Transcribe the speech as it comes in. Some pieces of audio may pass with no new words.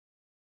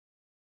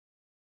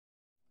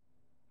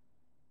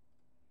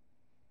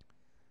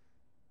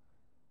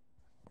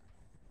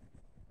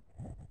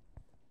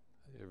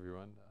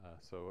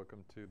So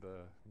welcome to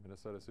the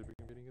Minnesota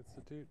Supercomputing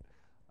Institute.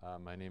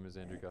 My name is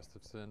Andrew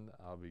Gustafson.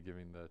 I'll be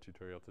giving the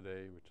tutorial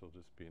today, which will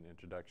just be an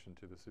introduction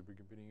to the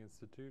Supercomputing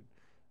Institute.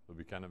 It'll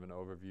be kind of an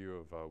overview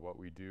of what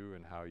we do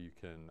and how you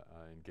can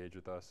engage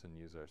with us and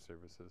use our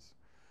services.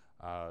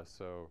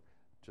 So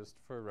just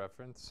for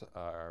reference,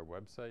 our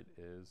website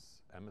is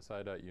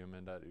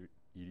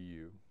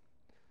msi.umn.edu.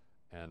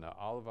 And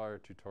all of our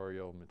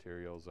tutorial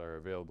materials are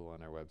available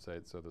on our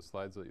website. So the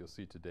slides that you'll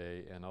see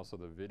today and also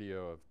the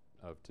video of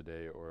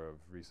today or of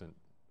recent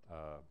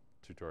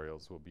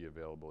tutorials will be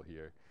available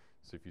here.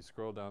 So if you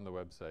scroll down the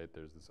website,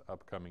 there's this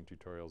upcoming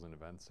tutorials and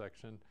events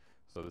section.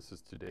 So this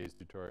is today's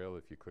tutorial.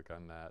 If you click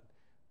on that,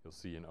 you'll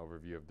see an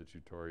overview of the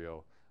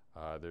tutorial.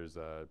 There's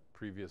a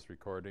previous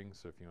recording,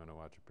 so if you want to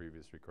watch a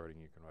previous recording,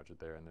 you can watch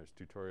it there. And there's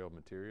tutorial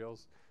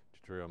materials.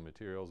 Tutorial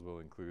materials will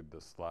include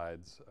the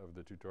slides of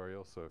the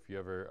tutorial. So if you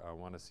ever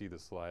want to see the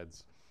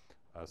slides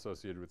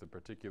associated with a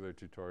particular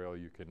tutorial,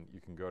 you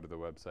can go to the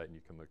website and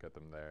you can look at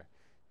them there.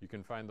 You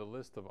can find the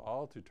list of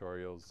all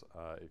tutorials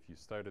if you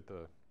start at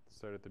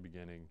the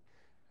beginning,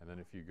 and then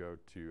if you go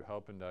to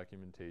Help and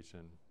Documentation,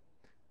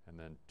 and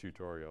then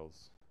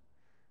Tutorials,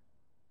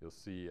 you'll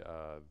see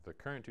the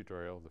current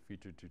tutorial, the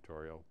featured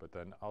tutorial, but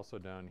then also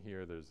down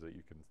here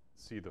you can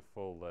see the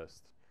full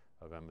list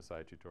of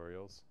MSI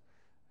tutorials,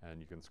 and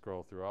you can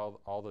scroll through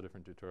all the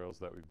different tutorials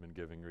that we've been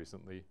giving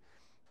recently,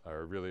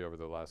 or really over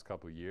the last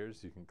couple of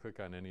years. You can click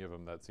on any of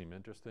them that seem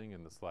interesting,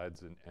 and the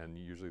slides and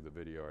usually the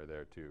video are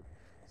there too.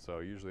 So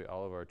usually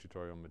all of our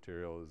tutorial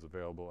material is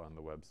available on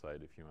the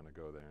website if you want to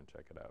go there and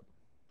check it out.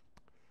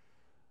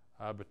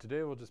 But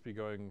today we'll just be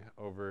going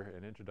over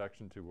an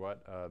introduction to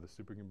what the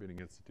Supercomputing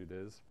Institute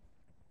is,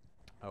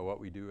 what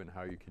we do, and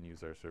how you can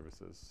use our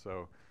services.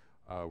 So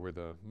we're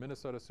the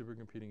Minnesota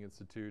Supercomputing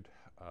Institute.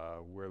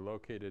 We're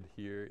located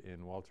here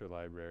in Walter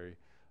Library.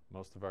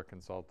 Most of our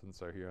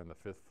consultants are here on the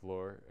 5th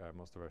floor.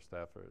 Most of our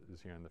staff is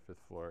here on the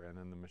 5th floor, and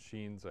then the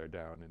machines are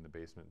down in the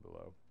basement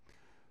below.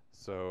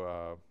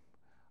 So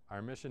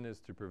our mission is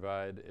to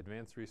provide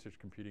advanced research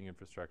computing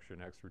infrastructure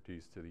and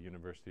expertise to the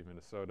University of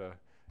Minnesota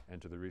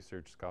and to the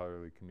research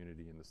scholarly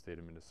community in the state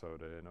of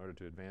Minnesota in order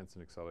to advance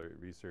and accelerate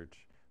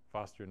research,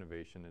 foster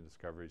innovation and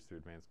discoveries through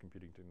advanced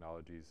computing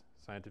technologies,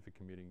 scientific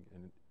computing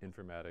and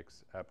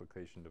informatics,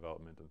 application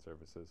development and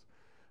services.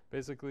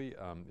 Basically,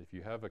 if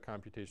you have a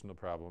computational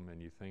problem and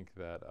you think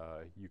that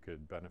you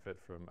could benefit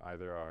from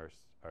either our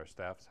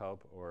staff's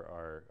help or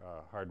our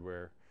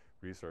hardware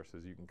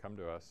resources, you can come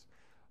to us.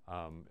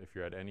 If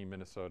you're at any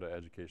Minnesota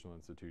educational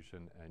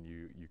institution, and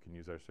you can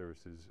use our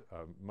services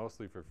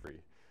mostly for free.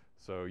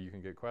 So you can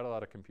get quite a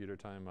lot of computer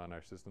time on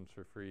our systems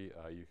for free.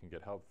 You can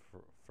get help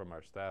from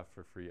our staff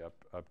for free up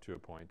to a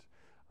point.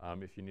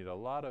 If you need a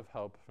lot of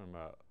help from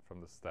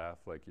the staff,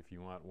 like if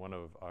you want one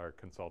of our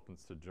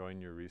consultants to join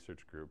your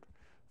research group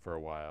for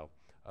a while,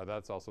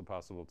 that's also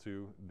possible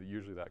too.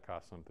 Usually that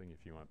costs something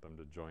if you want them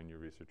to join your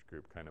research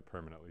group kind of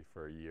permanently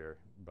for a year,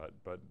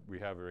 but we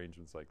have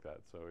arrangements like that.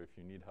 So if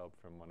you need help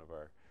from one of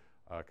our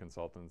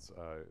consultants,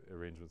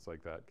 arrangements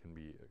like that can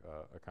be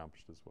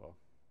accomplished as well.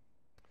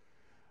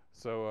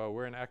 So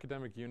we're an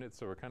academic unit,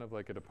 so we're kind of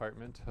like a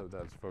department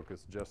that's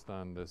focused just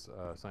on this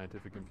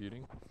scientific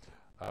computing.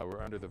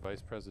 We're under the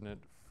Vice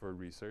President for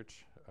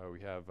Research.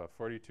 We have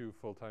 42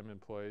 full-time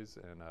employees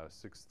and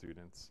 6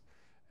 students.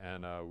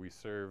 And we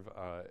serve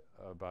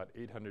about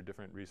 800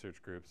 different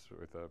research groups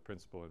with a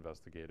principal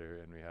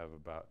investigator, and we have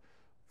about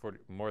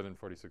more than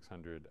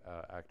 4,600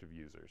 active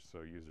users,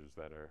 so users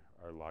that are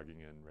logging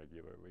in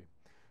regularly.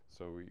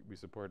 So we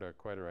support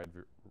quite a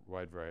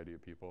wide variety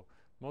of people.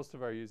 Most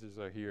of our users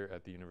are here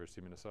at the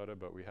University of Minnesota,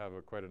 but we have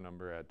quite a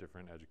number at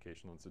different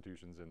educational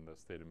institutions in the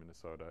state of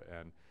Minnesota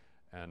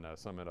and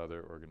some at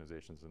other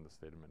organizations in the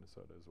state of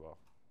Minnesota as well.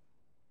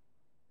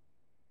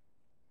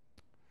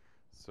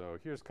 So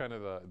here's kind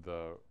of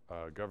the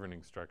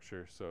governing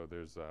structure. So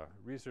there's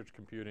research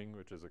computing,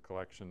 which is a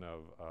collection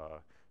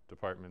of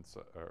departments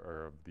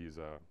or of these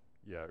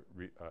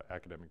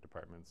academic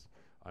departments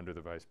under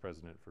the Vice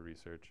President for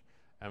Research.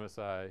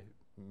 MSI,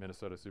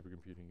 Minnesota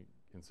Supercomputing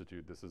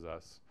Institute, this is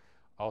us.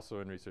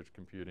 Also in research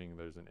computing,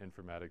 there's an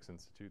informatics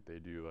institute. They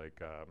do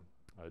like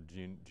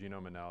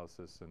genome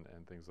analysis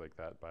and things like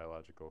that,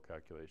 biological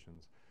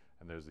calculations.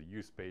 And there's a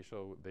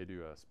U-spatial. They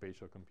do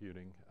spatial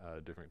computing,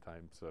 different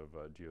types of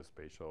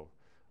geospatial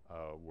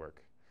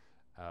work.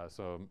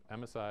 So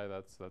MSI,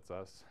 that's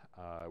us.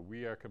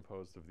 We are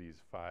composed of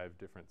these 5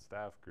 different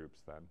staff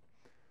groups then.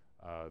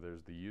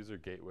 There's the user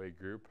gateway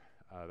group.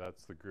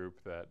 That's the group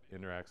that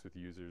interacts with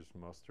users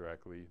most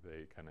directly.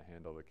 They kind of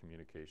handle the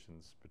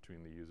communications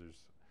between the users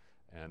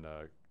and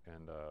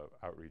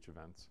outreach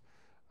events.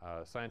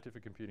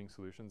 Scientific Computing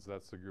Solutions,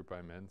 that's the group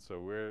I'm in.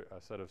 So we're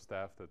a set of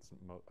staff that's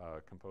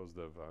composed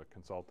of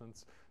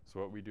consultants.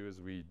 So what we do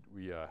is we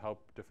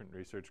help different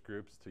research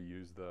groups to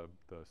use the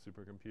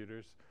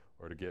supercomputers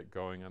or to get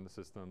going on the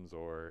systems,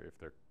 or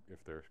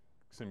if their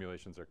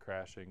simulations are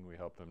crashing, we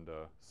help them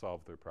to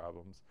solve their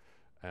problems.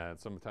 And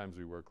sometimes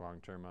we work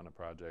long-term on a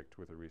project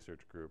with a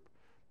research group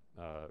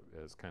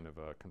as kind of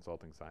a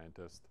consulting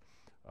scientist.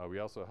 We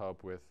also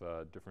help with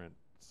different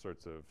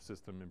sorts of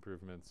system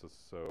improvements.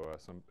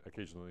 Some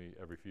occasionally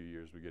every few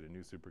years we get a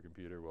new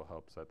supercomputer. We'll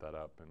help set that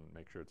up and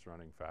make sure it's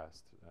running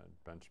fast,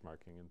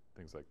 benchmarking and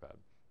things like that.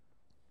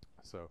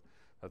 So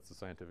that's the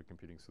Scientific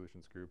Computing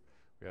Solutions Group.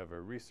 We have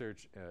a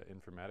Research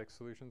Informatics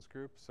Solutions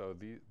Group. So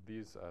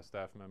these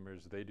staff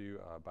members, they do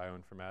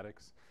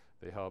bioinformatics.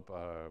 They help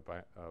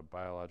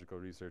biological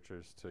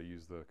researchers to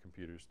use the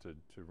computers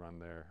to run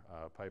their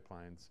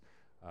pipelines.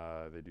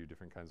 They do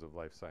different kinds of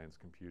life science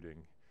computing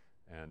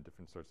and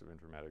different sorts of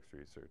informatics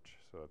research.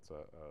 So that's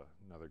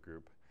another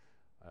group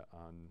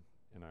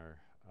in our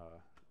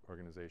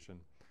organization.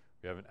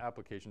 We have an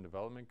application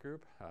development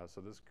group.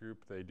 So this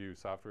group, they do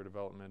software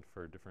development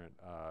for different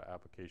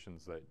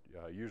applications that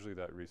usually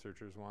that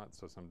researchers want.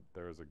 So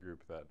there was a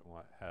group that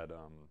had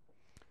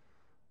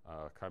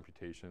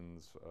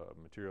computations,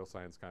 material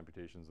science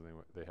computations, and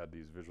they had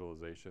these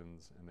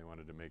visualizations, and they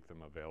wanted to make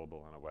them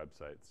available on a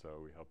website.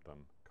 So we helped them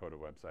code a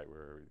website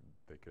where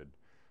they could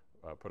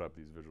put up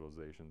these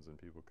visualizations, and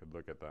people could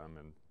look at them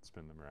and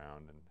spin them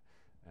around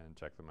and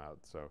check them out.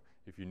 So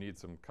if you need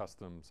some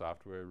custom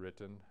software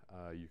written,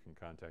 you can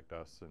contact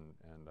us,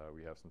 and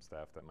we have some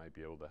staff that might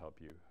be able to help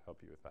you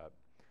with that.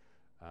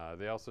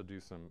 They also do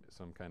some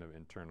kind of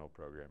internal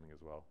programming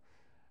as well.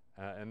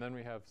 And then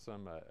we have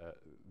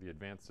the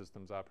Advanced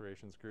Systems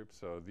Operations Group.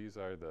 So these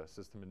are the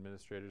system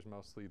administrators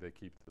mostly. They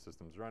keep the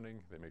systems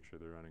running. They make sure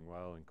they're running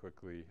well and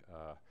quickly.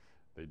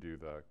 They do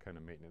the kind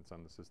of maintenance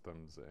on the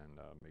systems and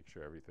make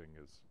sure everything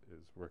is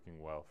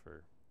working well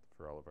for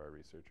all of our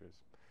researchers.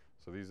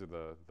 So these are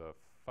the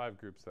 5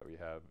 groups that we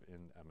have in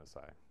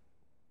MSI.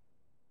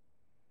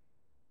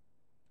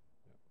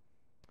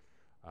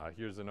 Yep.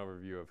 Here's an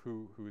overview of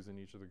who's in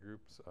each of the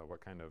groups, what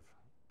kind of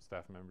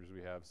staff members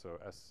we have. So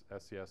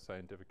SCS,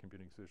 Scientific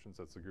Computing Solutions,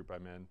 that's the group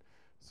I'm in.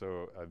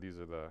 So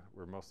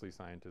we're mostly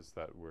scientists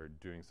that were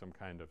doing some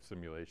kind of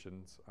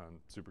simulations on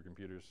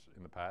supercomputers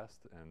in the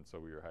past, and so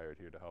we were hired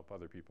here to help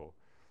other people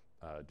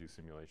do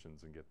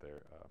simulations and get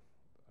their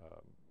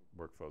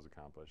workflows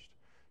accomplished.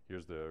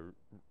 Here's the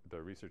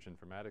Research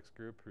Informatics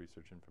group,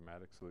 Research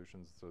Informatics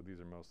Solutions. So these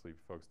are mostly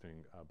folks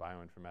doing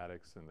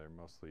bioinformatics, and they're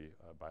mostly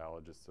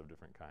biologists of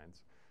different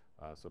kinds.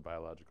 So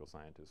biological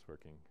scientists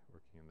working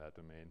in that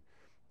domain.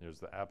 There's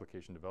the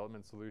Application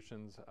Development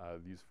Solutions.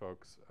 These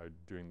folks are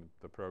doing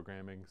the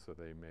programming, so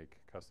they make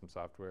custom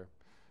software.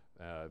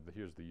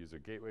 Here's the User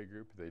Gateway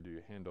group. They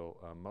do handle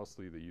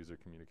mostly the user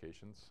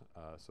communications,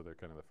 so they're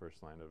kind of the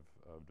first line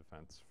of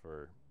defense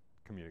for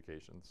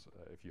communications.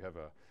 If you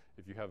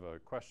have a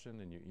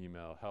question and you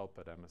email help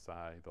at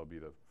MSI, they'll be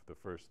the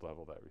first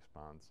level that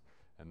responds,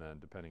 and then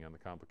depending on the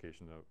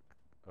complication of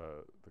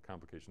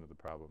the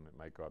problem, it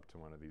might go up to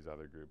one of these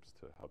other groups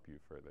to help you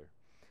further.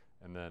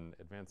 And then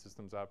Advanced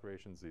Systems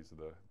Operations, these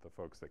are the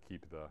folks that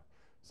keep the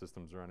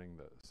systems running,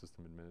 the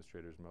system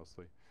administrators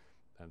mostly.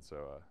 And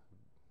so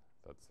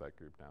that's that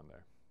group down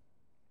there.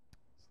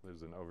 So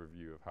there's an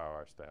overview of how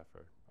our staff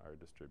are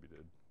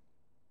distributed.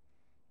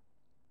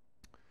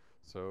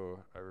 So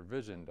our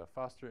vision, to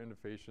foster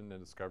innovation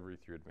and discovery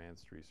through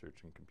advanced research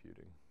and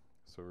computing.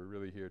 So we're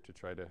really here to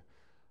try to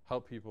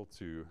help people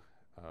to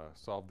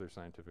solve their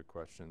scientific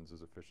questions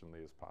as efficiently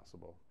as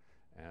possible,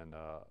 and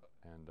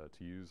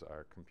to use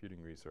our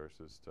computing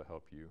resources to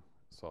help you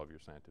solve your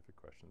scientific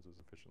questions as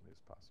efficiently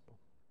as possible.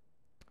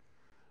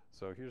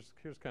 So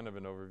here's kind of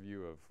an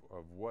overview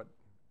of what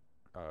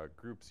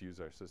groups use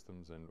our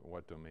systems and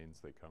what domains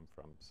they come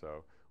from.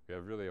 So we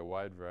have really a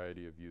wide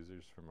variety of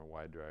users from a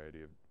wide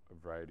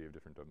variety of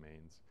different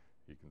domains.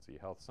 You can see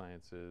health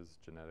sciences,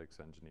 genetics,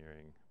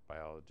 engineering,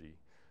 biology.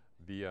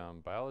 The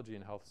biology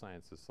and health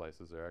sciences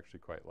slices are actually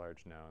quite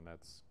large now, and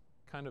that's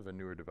kind of a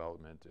newer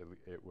development.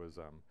 It was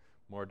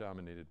more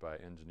dominated by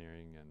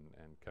engineering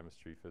and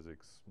chemistry,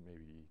 physics,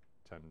 maybe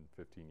 10,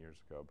 15 years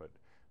ago, but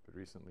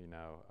recently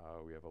now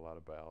we have a lot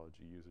of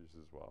biology users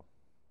as well.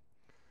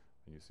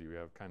 And you see we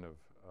have kind of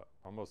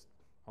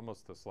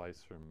almost a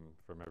slice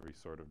from every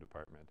sort of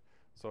department.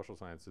 Social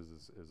sciences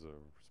is a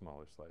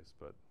smaller slice,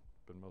 but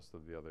most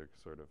of the other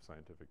sort of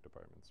scientific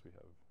departments we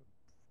have a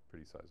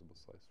pretty sizable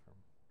slice from.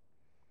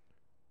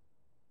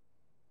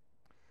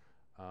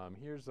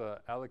 Here's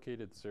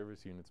allocated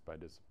service units by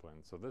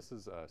discipline. So this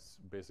is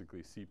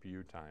basically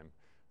CPU time.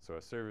 So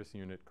a service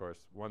unit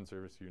one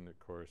service unit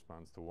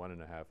corresponds to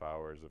 1.5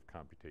 hours of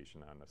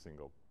computation on a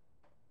single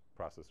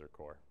processor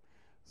core.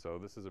 So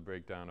this is a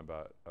breakdown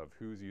of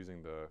who's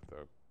using the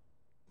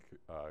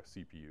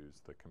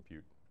CPUs, the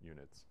compute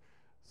units.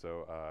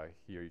 So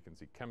here you can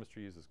see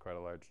chemistry uses quite a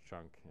large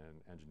chunk,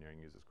 and engineering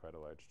uses quite a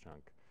large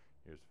chunk.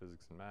 Here's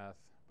physics and math.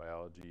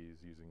 Biology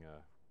is using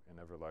an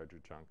ever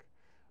larger chunk.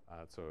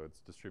 So it's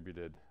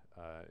distributed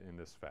in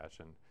this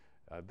fashion.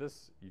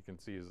 This, you can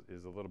see,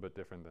 is a little bit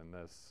different than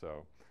this.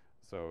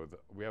 So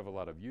we have a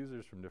lot of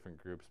users from different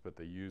groups, but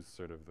they use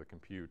sort of the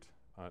compute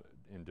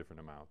in different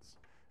amounts.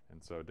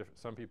 And so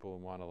some people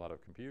want a lot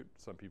of compute.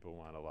 Some people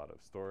want a lot of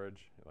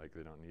storage. Like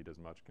they don't need as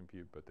much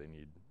compute, but they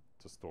need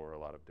to store a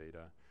lot of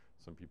data.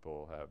 Some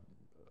people have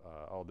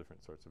all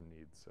different sorts of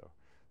needs. So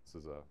this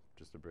is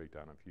just a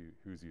breakdown of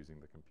who's using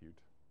the compute.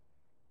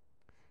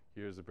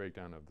 here's a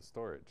breakdown of the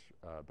storage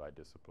by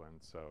discipline.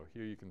 So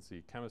here you can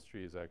see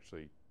chemistry is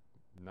actually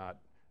not,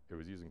 it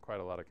was using quite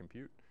a lot of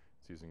compute.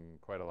 It's using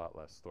quite a lot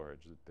less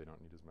storage. They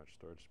don't need as much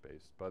storage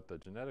space. But the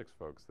genetics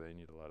folks, they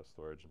need a lot of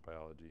storage in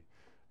biology.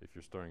 If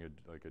you're storing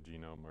like a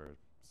genome or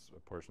a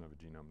portion of a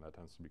genome, that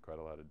tends to be quite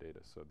a lot of data.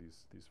 So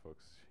these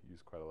folks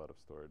use quite a lot of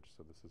storage.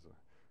 So this is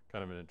a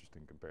kind of an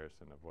interesting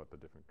comparison of what the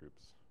different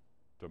groups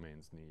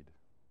domains need.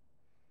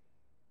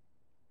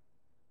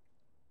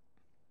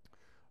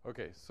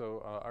 Okay,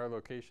 so our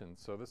location.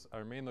 So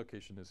our main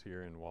location is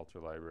here in Walter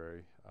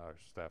Library. Our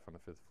staff on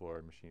the 5th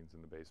floor, machines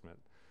in the basement.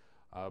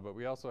 But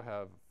we also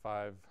have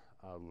 5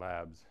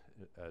 labs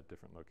at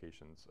different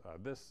locations.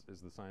 This is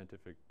the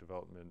Scientific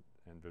Development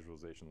and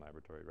Visualization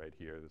Laboratory right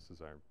here. This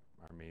is our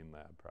main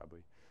lab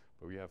probably.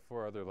 But we have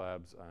 4 other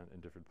labs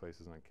in different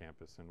places on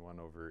campus and one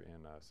over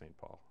in St.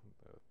 Paul,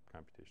 the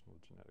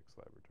Computational Genetics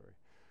Laboratory.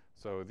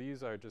 So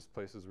these are just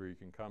places where you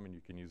can come and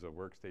you can use a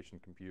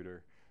workstation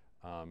computer.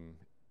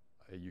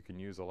 You can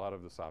use a lot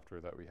of the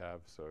software that we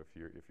have. So if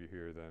you're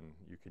here, then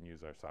you can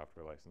use our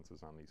software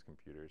licenses on these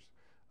computers.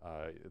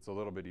 It's a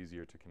little bit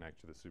easier to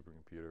connect to the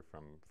supercomputer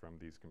from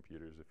these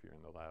computers if you're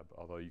in the lab,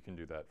 although you can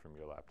do that from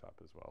your laptop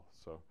as well.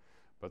 So,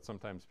 but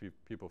sometimes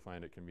people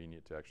find it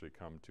convenient to actually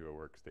come to a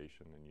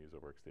workstation and use a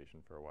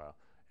workstation for a while.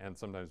 And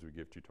sometimes we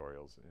give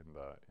tutorials in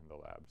the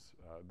labs.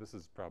 This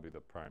is probably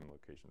the prime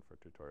location for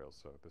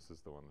tutorials, so this is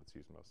the one that's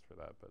used most for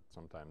that, but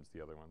sometimes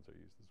the other ones are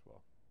used as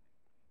well.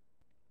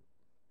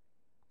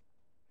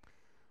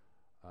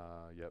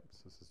 Yep, so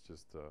this is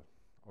just an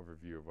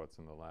overview of what's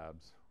in the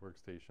labs.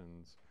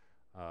 Workstations.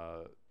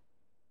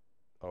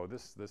 Oh,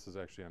 this is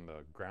actually on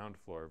the ground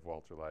floor of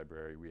Walter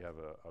Library. We have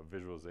a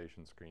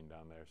visualization screen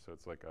down there. So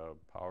it's like a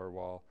power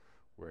wall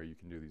where you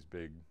can do these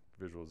big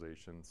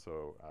visualizations.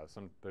 So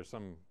there's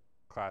some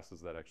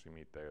classes that actually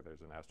meet there.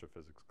 There's an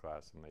astrophysics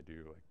class, and they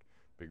do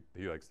like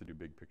he likes to do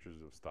big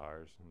pictures of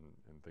stars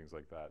and things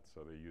like that.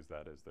 So they use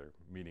that as their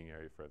meeting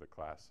area for the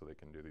class, so they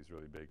can do these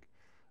really big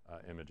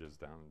images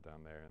down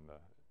there in the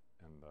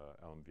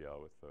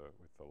LMVL with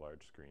the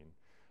large screen.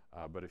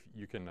 But if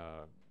you can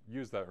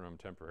use that room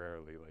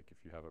temporarily, like if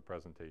you have a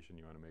presentation,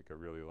 you want to make a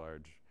really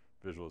large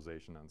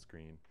visualization on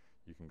screen,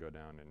 you can go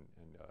down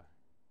and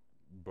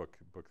book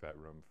that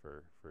room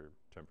for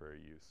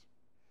temporary use.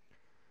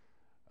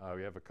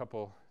 We have a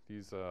couple.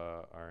 These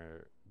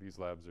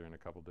labs are in a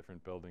couple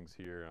different buildings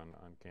here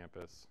on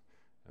campus,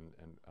 and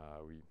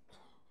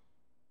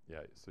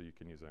so you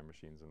can use our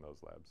machines in those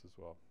labs as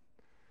well.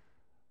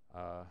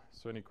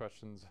 So any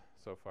questions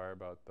so far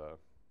about the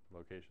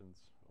locations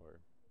or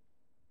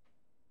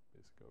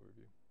basic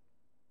overview?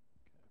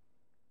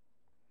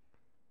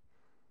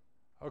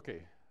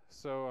 Okay,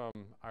 so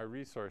our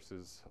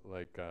resources,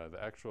 like the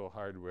actual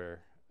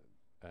hardware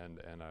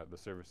and the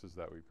services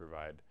that we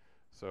provide.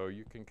 So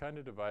you can kind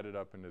of divide it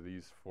up into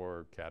these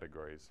 4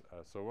 categories.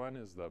 So one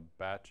is the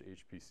batch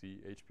HPC.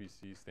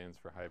 HPC stands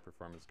for high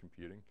performance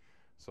computing.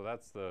 So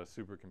that's the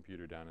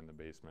supercomputer down in the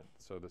basement.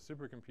 So the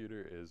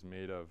supercomputer is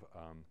made of,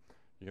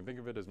 you can think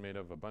of it as made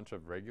of a bunch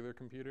of regular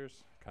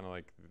computers, kind of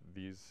like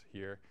these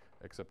here,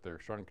 except they're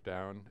shrunk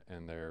down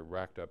and they're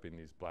racked up in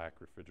these black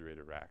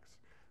refrigerator racks.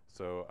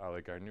 So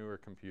like our newer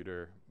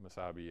computer,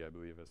 Masabi, I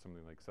believe, has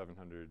something like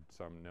 700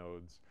 some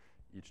nodes.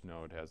 Each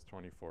node has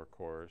 24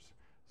 cores.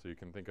 So you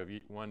can think of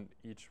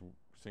each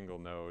single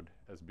node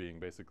as being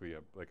basically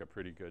like a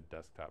pretty good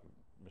desktop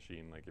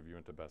machine. Like if you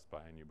went to Best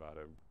Buy and you bought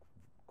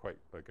quite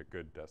like a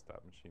good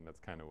desktop machine, that's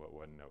kind of what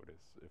one node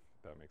is, if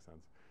that makes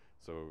sense.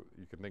 So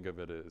you can think of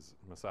it as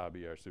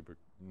Masabi, our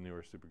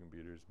newer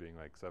supercomputers, being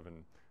like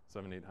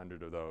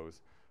 800 of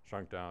those,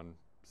 shrunk down,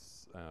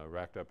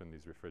 racked up in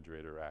these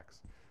refrigerator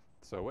racks.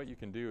 So what you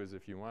can do is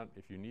if you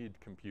need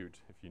compute,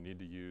 if you need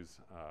to use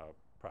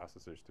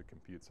processors to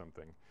compute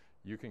something,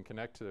 you can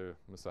connect to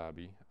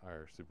Masabi,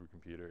 our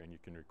supercomputer, and you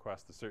can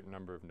request a certain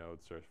number of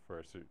nodes for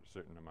a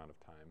certain amount of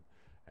time.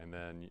 And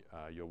then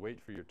you'll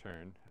wait for your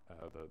turn.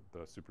 The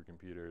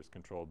supercomputer is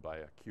controlled by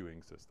a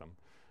queuing system.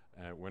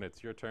 And when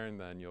it's your turn,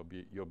 then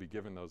you'll be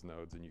given those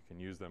nodes, and you can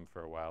use them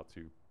for a while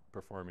to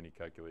perform any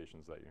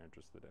calculations that you're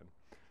interested in.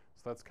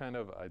 So that's kind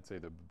of, I'd say,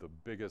 the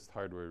biggest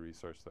hardware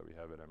resource that we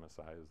have at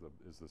MSI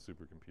is the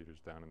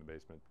supercomputers down in the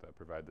basement that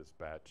provide this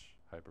batch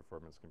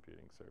high-performance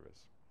computing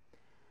service.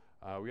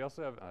 We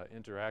also have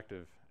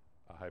interactive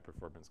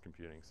high-performance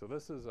computing. So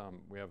this is,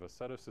 we have a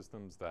set of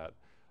systems that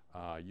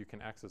you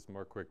can access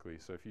more quickly.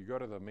 So if you go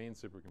to the main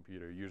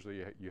supercomputer,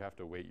 usually you have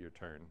to wait your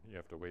turn. You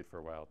have to wait for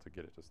a while to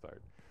get it to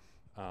start.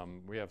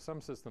 We have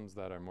some systems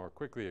that are more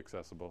quickly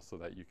accessible so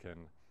that you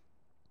can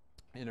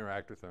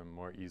interact with them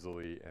more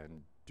easily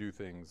and do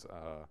things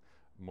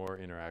more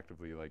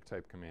interactively, like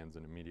type commands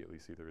and immediately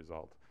see the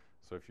result.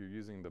 So if you're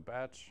using the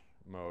batch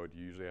mode,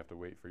 you usually have to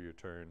wait for your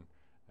turn,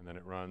 and then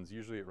it runs.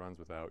 Usually it runs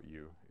without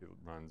you. It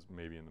runs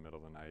maybe in the middle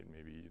of the night,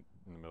 maybe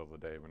in the middle of the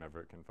day, whenever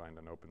it can find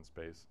an open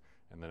space,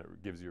 and then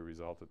it gives you a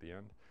result at the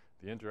end.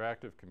 The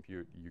interactive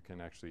compute, you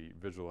can actually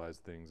visualize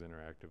things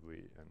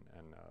interactively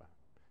and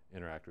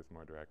interact with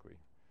more directly.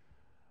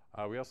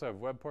 We also have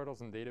web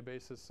portals and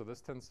databases. So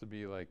this tends to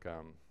be like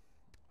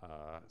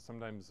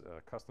Sometimes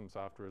custom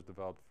software is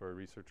developed for a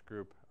research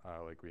group.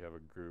 Like we have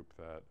a group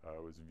that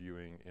was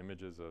viewing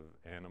images of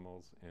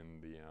animals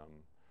in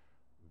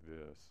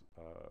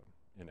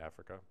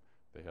Africa.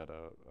 They had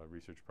a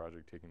research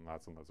project taking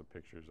lots and lots of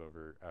pictures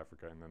over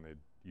Africa, and then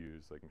they'd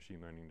use like machine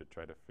learning to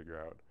try to figure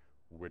out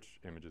which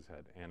images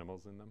had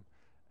animals in them.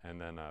 And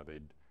then I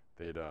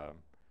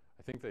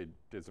think they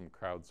did some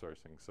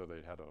crowdsourcing, so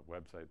they had a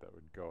website that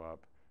would go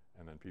up,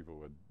 and then people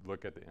would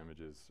look at the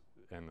images,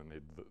 and then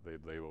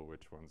they'd label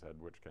which ones had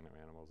which kind of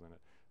animals in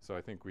it. So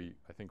I think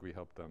we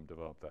helped them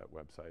develop that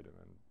website, and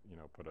then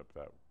put up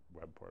that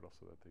web portal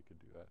so that they could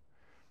do that.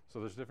 So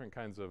there's different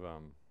kinds of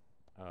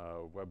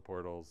web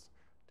portals,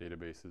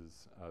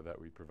 databases that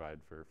we provide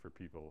for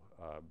people.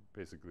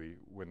 Basically,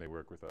 when they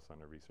work with us on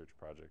a research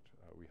project,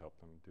 we help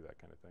them do that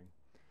kind of thing.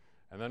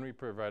 And then we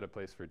provide a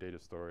place for data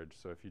storage.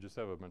 So if you just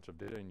have a bunch of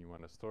data and you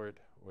want to store it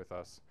with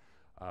us,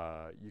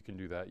 you can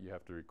do that. You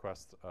have to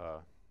request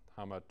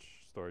how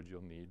much storage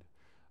you'll need,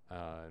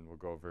 and we'll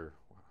go over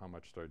how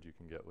much storage you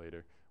can get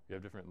later. We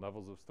have different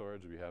levels of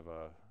storage. We have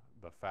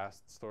the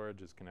fast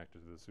storage is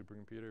connected to the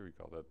supercomputer. We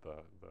call that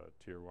the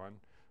tier 1.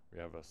 We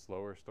have a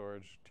slower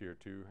storage, tier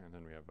 2, and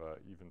then we have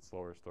even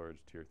slower storage,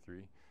 tier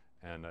 3.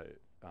 And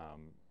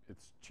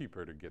it's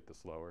cheaper to get the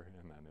slower,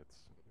 and then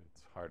it's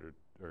harder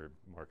or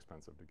more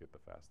expensive to get the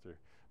faster.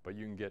 But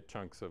you can get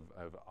chunks of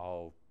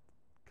all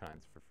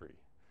kinds for free,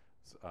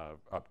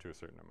 up to a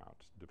certain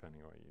amount,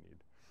 depending on what you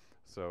need.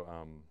 So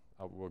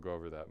we'll go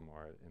over that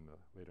more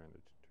later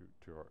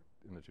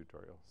in the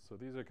tutorial. So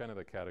these are kind of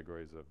the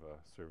categories of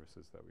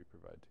services that we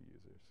provide to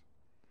users.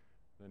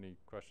 Any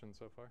questions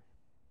so far?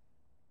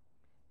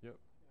 Yep.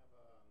 You have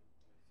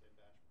say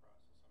batch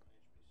process on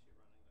an HPC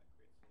running that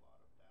creates a lot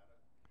of data.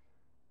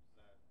 Does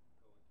that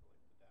go into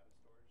like the data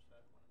storage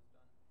set when it's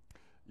done?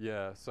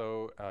 Yeah,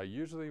 so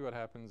usually what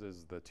happens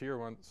is the tier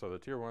 1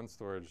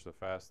 storage, the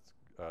fast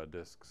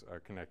disks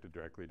are connected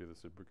directly to the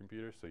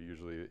supercomputer, so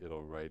usually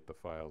it'll write the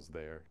files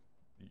there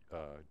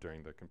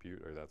during the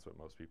compute, or that's what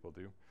most people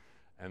do.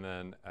 And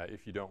then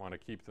if you don't want to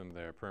keep them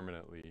there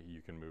permanently,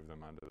 you can move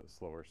them onto the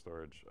slower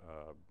storage,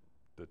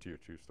 the tier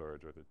 2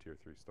 storage or the tier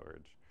 3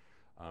 storage.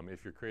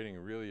 If you're creating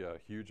really a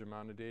huge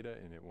amount of data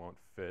and it won't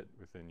fit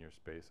within your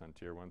space on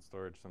tier 1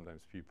 storage,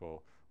 sometimes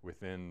people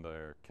within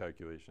their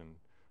calculation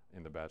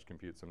in the batch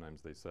compute,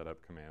 sometimes they set up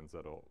commands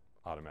that'll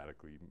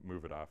automatically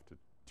move it off to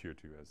tier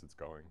 2 as it's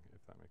going,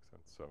 if that makes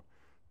sense. So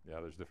yeah,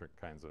 there's different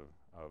kinds of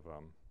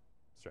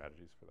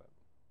strategies for that.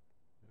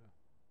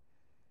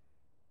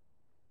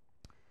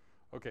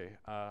 Yeah. Okay,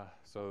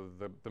 so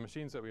the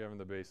machines that we have in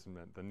the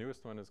basement, the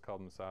newest one is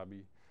called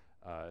Masabi.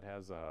 It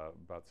has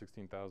about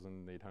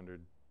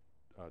 16,800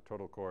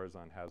 total cores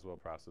on Haswell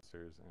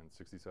processors and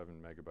 67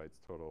 megabytes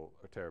total,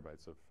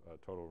 terabytes of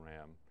total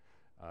RAM.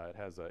 It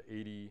has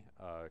 80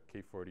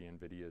 K40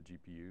 NVIDIA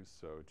GPUs,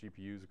 so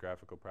GPUs,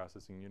 graphical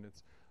processing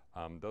units.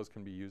 Those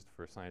can be used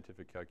for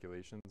scientific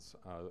calculations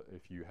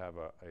if you have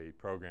a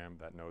program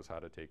that knows how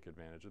to take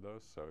advantage of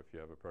those. So if you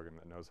have a program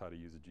that knows how to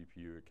use a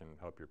GPU, it can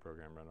help your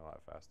program run a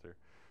lot faster.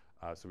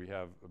 So we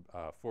have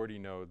 40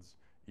 nodes,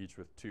 each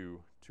with two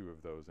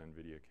of those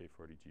NVIDIA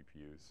K40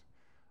 GPUs.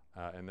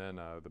 And then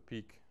the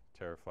peak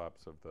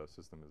teraflops of the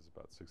system is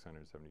about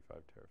 675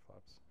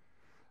 teraflops.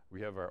 We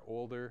have our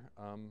older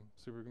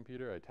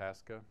supercomputer,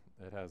 Itasca.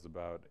 It has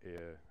about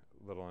a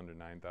little under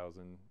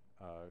 9,000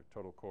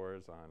 total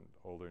cores on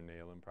older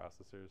NALM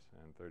processors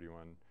and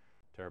 31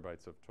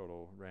 terabytes of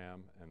total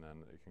RAM, and then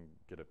it can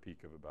get a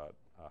peak of about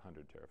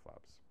 100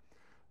 teraflops.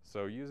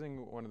 So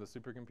using one of the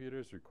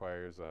supercomputers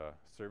requires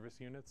service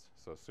units.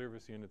 So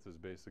service units is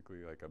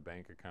basically like a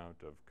bank account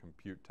of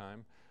compute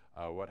time.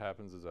 What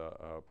happens is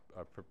a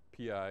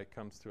PI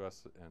comes to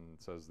us and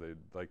says they'd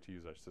like to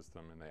use our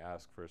system, and they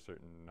ask for a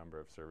certain number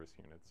of service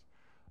units.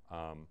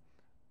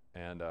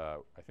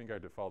 I think our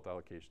default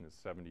allocation is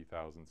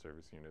 70,000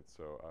 service units.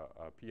 So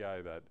a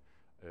PI that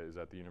is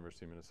at the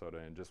University of Minnesota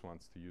and just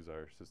wants to use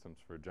our systems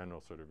for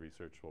general sort of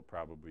research would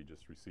probably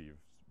just receive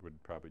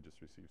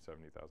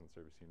 70,000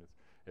 service units.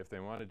 If they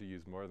wanted to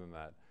use more than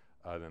that,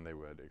 then they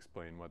would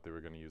explain what they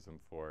were going to use them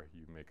for.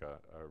 You make a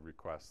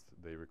request.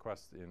 They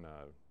request in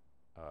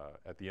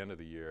at the end of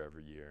the year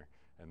every year,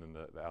 and then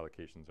the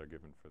allocations are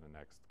given for the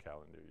next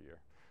calendar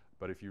year.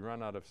 But if you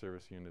run out of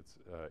service units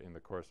in the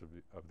course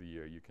of the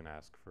year, you can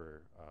ask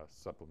for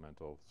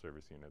supplemental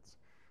service units.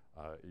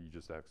 You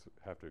just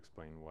have to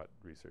explain what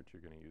research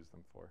you're going to use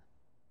them for.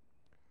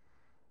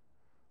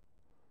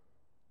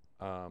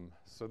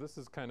 So this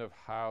is kind of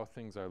how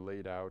things are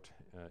laid out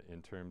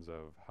in terms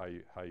of how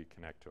you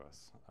connect to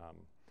us.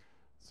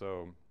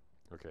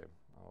 Okay,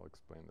 I'll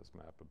explain this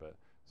map a bit.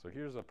 So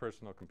here's a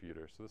personal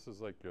computer. So this is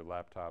like your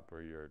laptop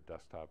or your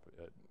desktop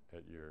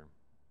at your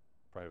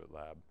private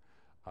lab.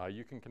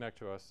 You can connect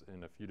to us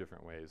in a few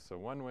different ways. So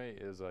one way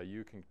is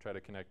you can try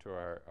to connect to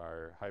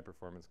our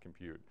high-performance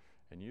compute.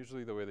 And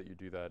usually the way that you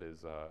do that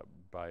is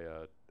by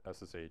a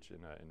SSH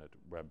in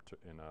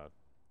a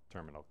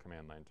terminal,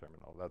 command line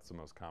terminal. That's the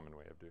most common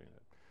way of doing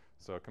it.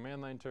 So a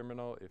command line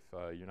terminal, if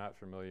you're not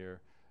familiar,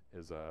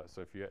 is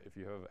so if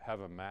you have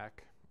a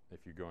Mac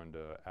if you go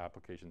into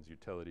Applications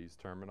Utilities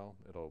Terminal,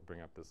 it'll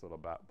bring up this little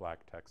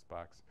black text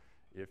box.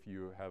 If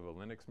you have a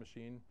Linux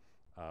machine,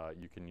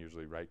 you can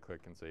usually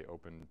right-click and say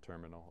Open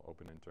Terminal,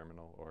 Open in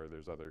Terminal, or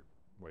there's other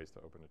ways to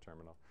open a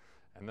terminal.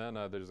 And then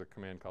there's a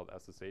command called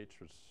SSH,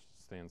 which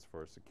stands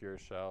for Secure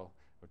Shell,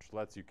 which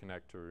lets you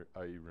connect to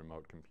a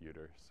remote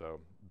computer. So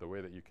the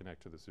way that you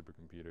connect to the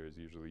supercomputer is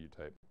usually you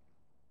type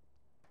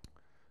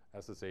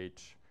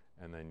SSH,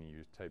 and then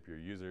you type your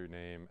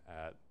username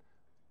at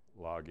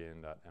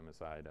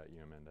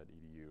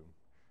login.msi.umn.edu,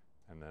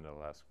 and then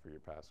it'll ask for your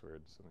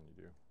password, so then you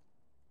do.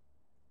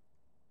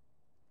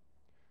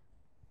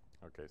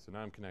 Okay, so now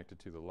I'm connected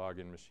to the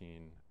login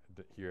machine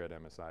here at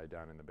MSI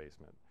down in the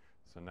basement.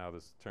 So now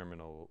this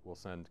terminal will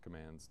send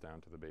commands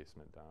down to the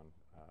basement, down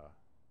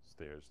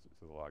stairs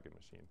to the login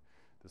machine.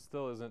 This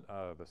still isn't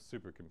the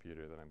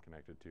supercomputer that I'm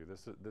connected to.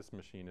 This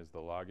machine is the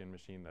login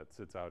machine that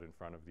sits out in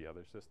front of the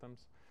other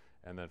systems.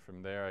 And then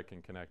from there, I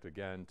can connect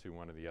again to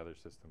one of the other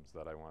systems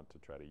that I want to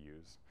try to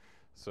use.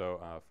 So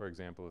for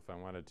example, if I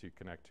wanted to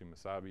connect to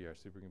Masabi, our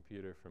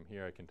supercomputer, from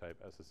here I can type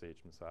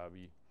SSH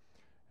Masabi,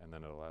 and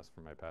then it'll ask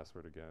for my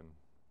password again.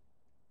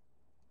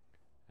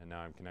 And now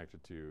I'm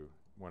connected to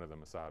one of the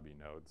Masabi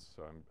nodes.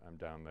 So I'm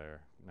down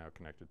there now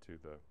connected to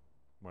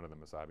one of the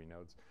Masabi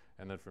nodes.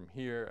 And then from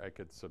here, I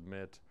could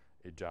submit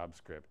a job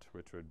script,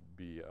 which would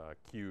be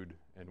queued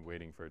and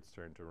waiting for its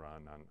turn to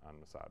run on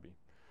Masabi.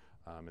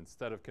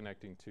 Instead of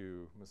connecting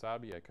to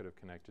Masabi, I could have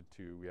connected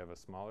to, we have a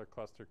smaller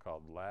cluster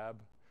called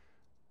Lab.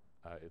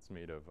 It's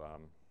made of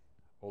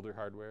older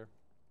hardware.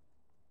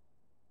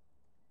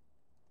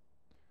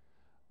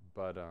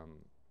 But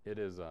it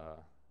is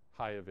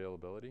high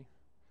availability.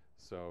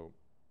 So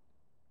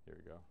here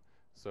we go.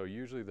 So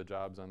usually the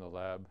jobs on the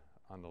lab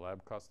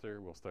cluster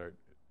will start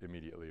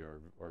immediately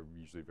or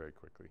usually very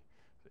quickly.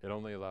 It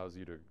only allows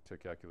you to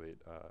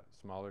calculate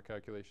smaller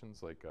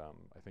calculations, like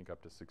I think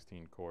up to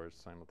 16 cores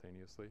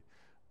simultaneously,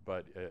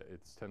 but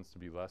it tends to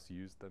be less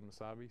used than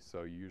Masabi,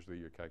 so usually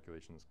your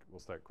calculations will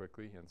start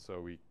quickly, and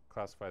so we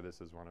classify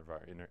this as one of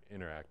our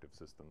interactive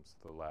systems,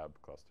 the lab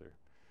cluster.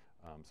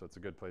 So it's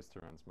a good place to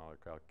run smaller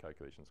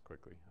calculations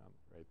quickly,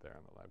 right there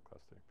on the lab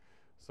cluster.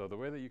 So the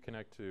way that you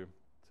connect to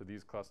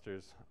these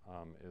clusters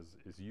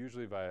is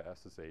usually via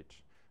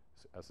SSH.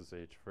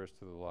 SSH first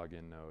to the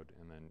login node,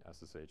 and then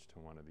SSH to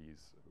one of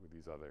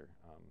these other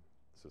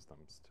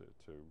systems to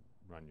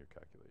run your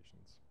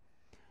calculations.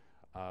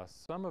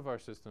 Some of our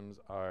systems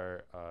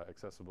are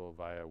accessible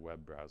via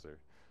web browser.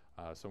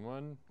 So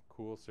one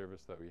cool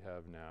service that we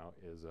have now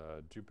is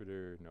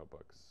Jupyter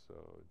Notebooks. So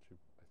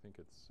I think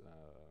it's,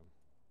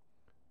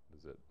 what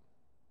is it?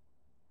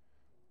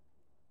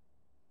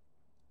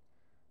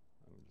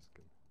 I'm just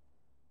going to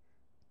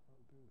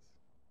do this.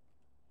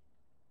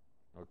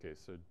 Okay,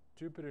 so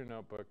Jupyter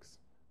Notebooks,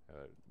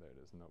 there it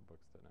is,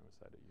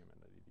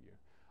 notebooks.msi.umn.edu,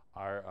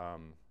 are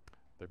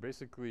they're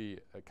basically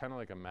kind of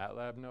like a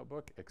MATLAB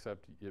notebook,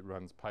 except it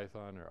runs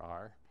Python or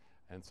R.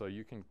 And so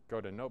you can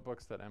go to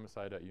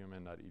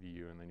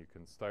notebooks.msi.umn.edu, and then you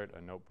can start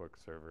a notebook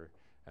server,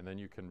 and then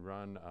you can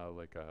run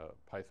like a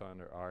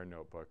Python or R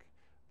notebook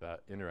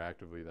that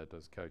interactively that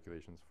does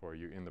calculations for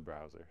you in the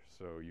browser.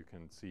 So you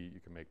can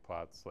make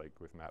plots like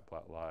with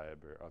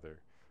Matplotlib or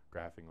other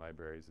graphing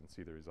libraries and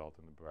see the result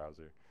in the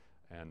browser.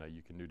 And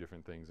you can do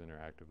different things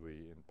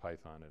interactively in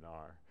Python and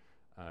R.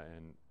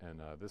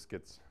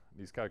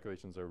 These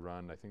calculations are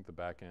run, I think the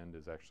back end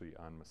is actually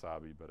on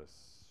Masabi, but a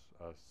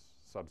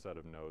subset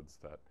of nodes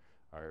that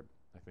are,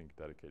 I think,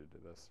 dedicated to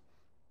this.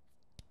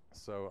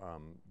 So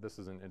this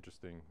is an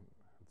interesting,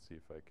 let's see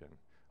if I can,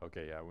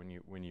 okay, yeah,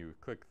 when you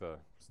click the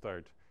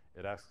start,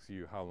 it asks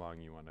you how long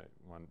you want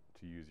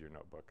to use your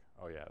notebook.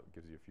 Oh yeah, it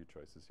gives you a few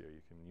choices here.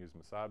 You can use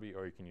Masabi,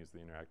 or you can use the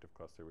interactive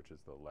cluster, which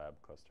is the lab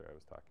cluster I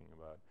was talking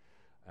about.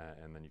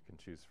 And then you can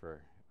choose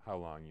for how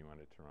long you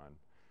want it to run.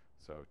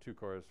 So 2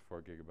 cores,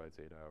 4 gigabytes,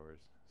 8 hours.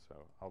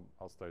 So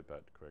I'll start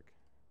that quick.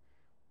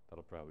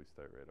 That'll probably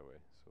start right away,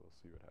 so we'll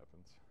see what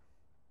happens.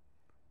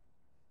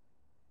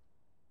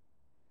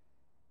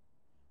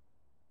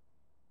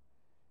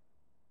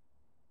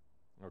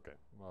 Okay,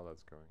 while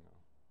that's going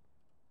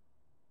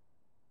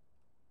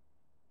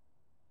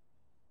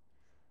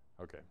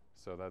on. Okay,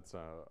 so that's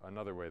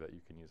another way that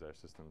you can use our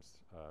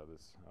systems,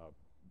 this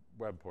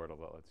web portal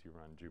that lets you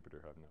run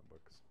Jupyter Hub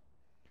notebooks,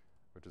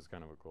 which is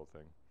kind of a cool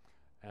thing.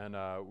 And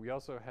we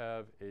also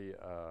have a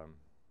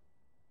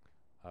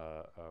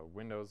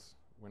Windows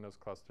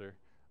cluster.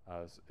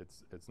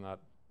 It's not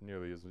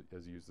nearly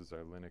as used as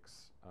our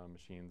Linux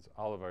machines.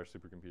 All of our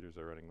supercomputers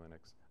are running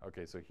Linux.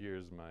 Okay, so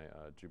here's my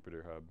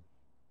Jupyter Hub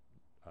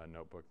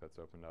notebook that's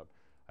opened up.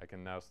 I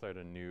can now start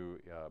a new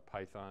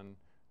Python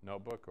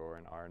notebook or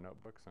an R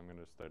notebook. So I'm going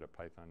to start a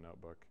Python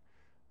notebook.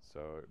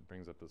 So it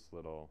brings up this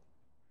little,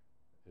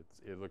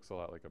 it looks a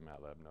lot like a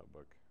MATLAB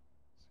notebook.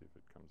 See if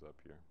it comes up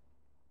here.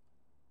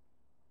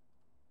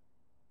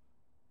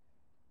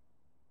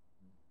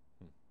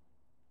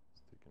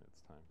 It's taking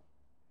its time.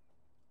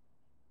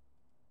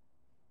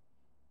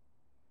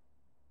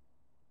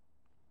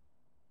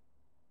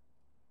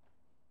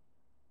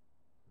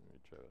 Let me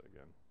try that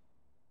again.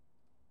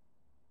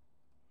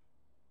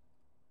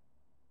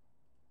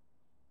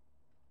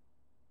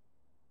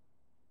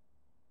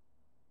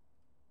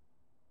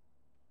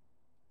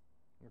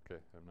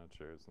 Okay, I'm not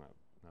sure. It's not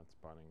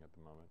spawning at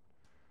the moment.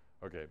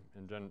 Okay,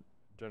 and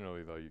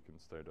generally though, you can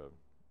start a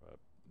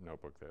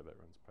notebook there that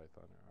runs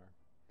Python or R.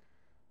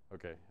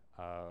 Okay,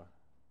 so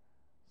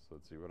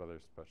let's see, what other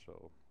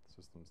special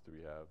systems do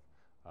we have?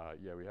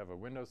 Yeah, we have a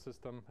Windows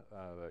system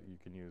that you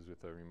can use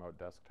with a remote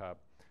desktop.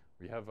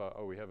 We have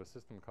a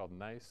system called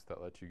Nice that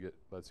lets you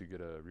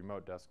get a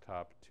remote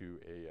desktop to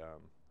a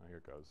oh, here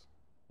it goes.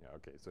 Yeah,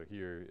 okay, so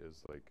here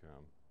is like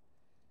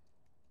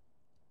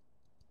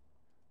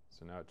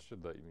so now it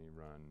should let me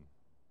run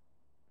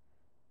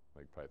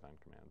like Python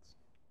commands.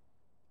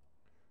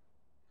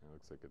 And it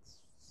looks like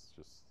it's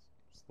just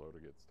slow to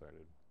get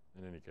started.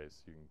 In any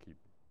case, you can keep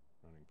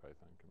running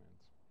Python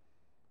commands.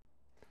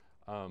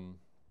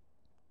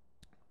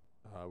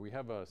 We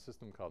have a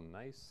system called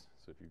Nice.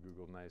 So if you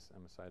Google Nice,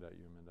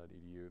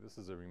 msi.umn.edu, this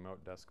is a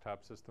remote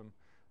desktop system.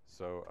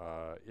 So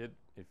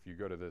if you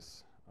go to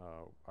this,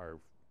 our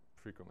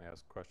frequently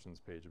asked questions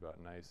page about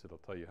Nice, it'll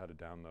tell you how to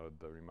download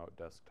the remote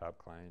desktop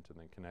client and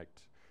then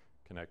connect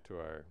to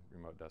our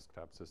remote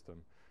desktop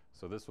system.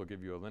 So this will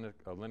give you a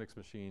Linux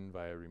machine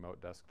via remote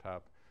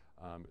desktop.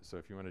 So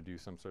if you want to do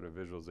some sort of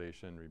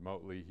visualization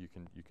remotely, you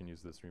can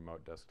use this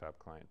remote desktop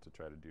client to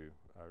try to do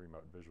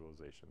remote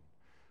visualization.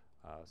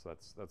 So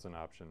that's an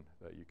option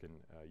that you can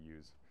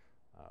use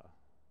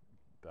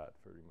that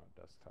for remote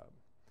desktop.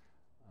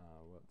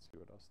 Let's see,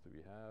 what else do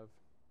we have?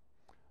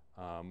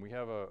 We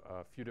have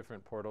a few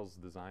different portals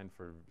designed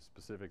for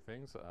specific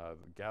things.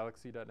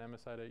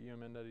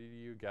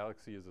 Galaxy.msi.umn.edu.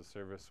 Galaxy is a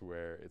service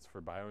where it's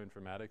for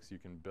bioinformatics. You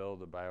can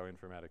build a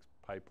bioinformatics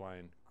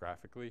pipeline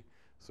graphically.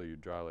 So you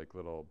draw like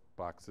little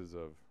boxes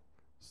of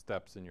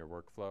steps in your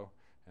workflow,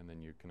 and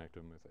then you connect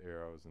them with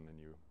arrows, and then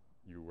you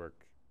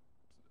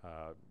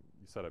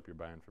set up your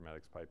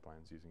bioinformatics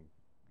pipelines using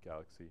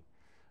Galaxy.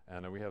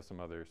 And we have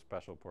some other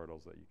special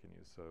portals that you can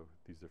use. So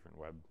these different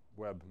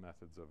web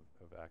methods of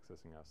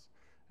accessing us.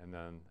 And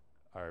then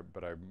our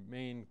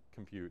main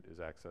compute is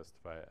accessed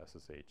via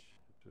SSH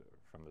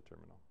from the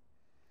terminal.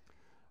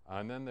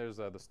 And then there's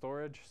the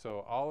storage.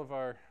 So all of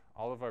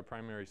our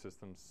primary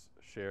systems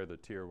share the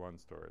tier 1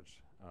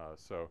 storage.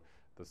 So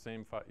the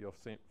same you'll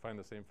find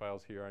the same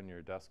files here on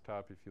your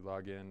desktop if you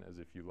log in as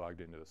if you logged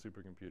into the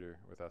supercomputer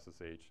with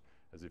SSH,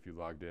 as if you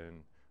logged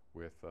in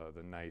with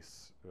the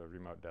Nice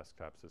remote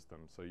desktop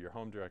system. So your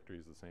home directory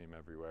is the same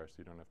everywhere, so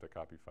you don't have to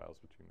copy files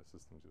between the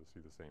systems. You'll see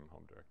the same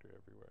home directory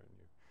everywhere,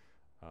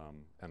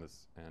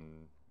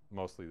 and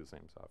mostly the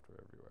same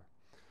software everywhere.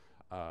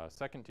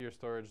 Second tier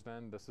storage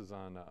then, this is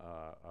on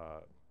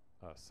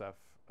Ceph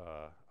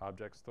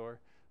object store.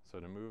 So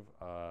to move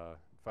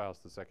files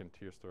to second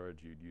tier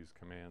storage, you'd use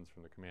commands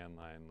from the command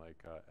line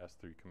like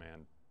S3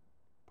 command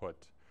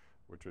put,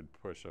 which would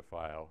push a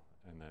file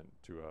and then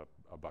to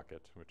a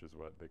bucket, which is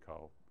what they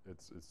call,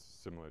 it's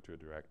similar to a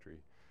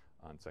directory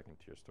on second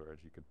tier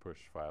storage. You could push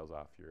files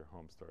off your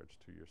home storage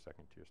to your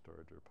second tier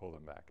storage or pull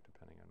them back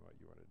depending on what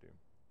you want to do.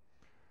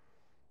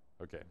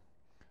 Okay,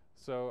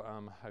 so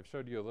I've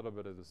showed you a little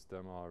bit of this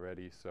demo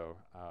already. So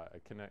I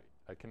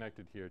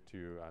connected here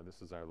to,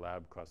 this is our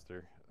lab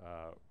cluster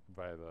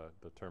via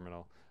the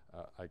terminal.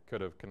 I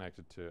could have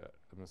connected to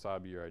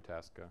Masabi or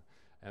Itasca.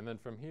 And then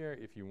from here,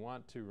 if you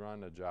want to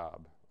run a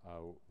job,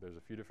 there's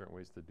a few different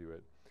ways to do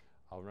it.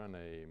 I'll run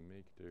a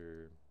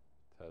make.dir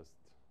test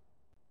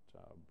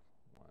job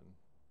 1.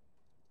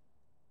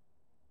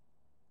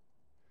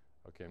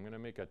 Okay, I'm going to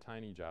make a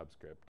tiny job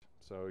script.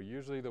 So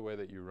usually the way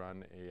that you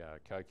run a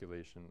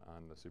calculation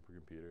on the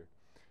supercomputer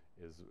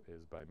is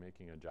by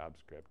making a job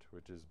script,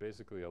 which is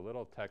basically a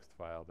little text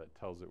file that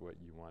tells it what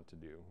you want to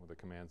do, with the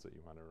commands that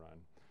you want to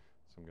run.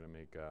 So I'm going to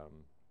make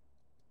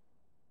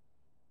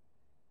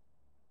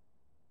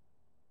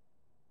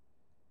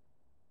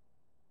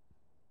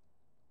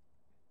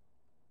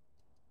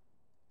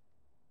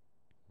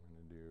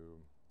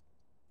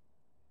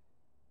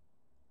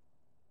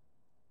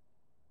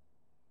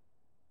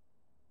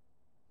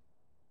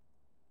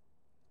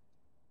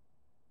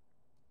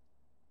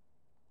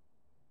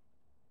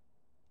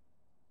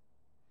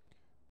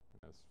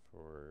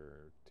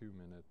for 2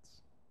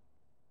 minutes.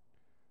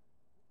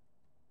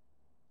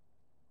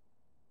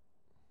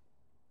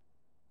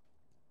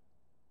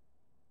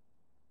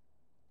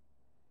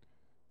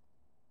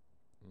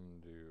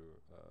 And do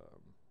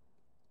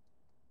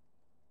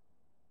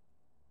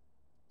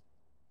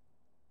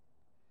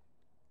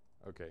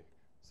okay,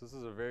 so this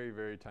is a very,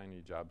 very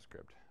tiny job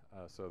script.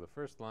 So the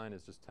first line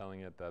is just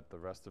telling it that the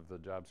rest of the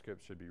job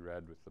script should be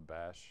read with the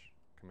bash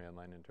command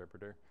line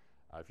interpreter.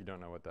 If you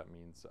don't know what that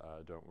means,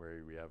 don't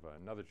worry. We have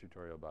another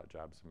tutorial about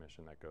job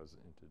submission that goes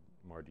into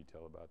more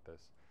detail about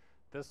this.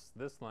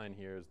 This line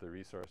here is the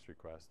resource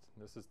request.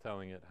 This is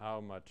telling it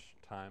how much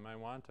time I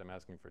want. I'm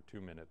asking for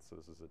 2 minutes, so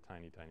this is a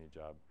tiny, tiny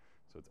job.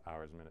 So it's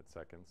hours, minutes,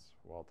 seconds,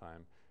 wall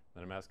time.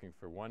 Then I'm asking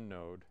for 1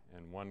 node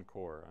and 1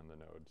 core on the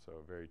node, so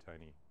a very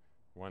tiny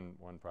one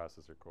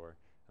processor core.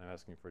 And I'm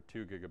asking for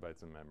 2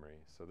 gigabytes of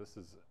memory. So this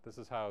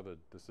is how the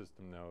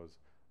system knows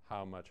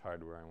how much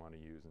hardware I want to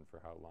use and for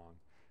how long.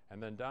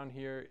 And then down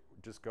here,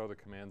 just go the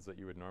commands that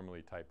you would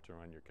normally type to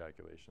run your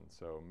calculation.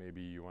 So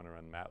maybe you want to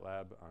run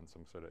MATLAB on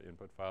some sort of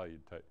input file.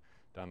 You'd type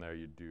down there,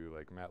 you'd do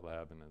like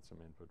MATLAB and then some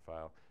input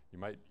file. You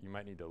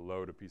might need to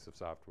load a piece of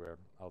software.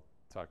 I'll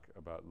talk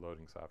about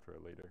loading software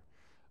later.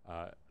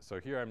 So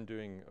here I'm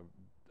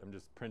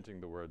just printing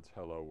the words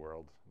 "Hello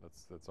World."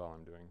 That's all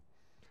I'm doing.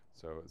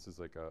 So this is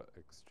like a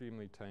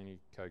extremely tiny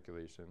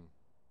calculation.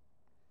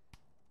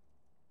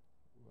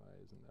 Why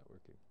isn't that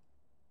working?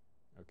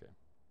 Okay.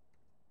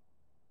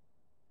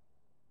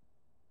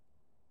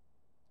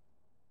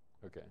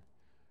 Okay.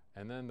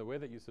 And then the way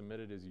that you submit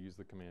it is you use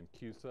the command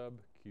qsub,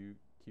 qsub,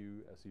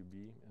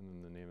 and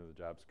then the name of the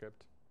job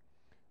script.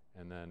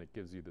 And then it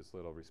gives you this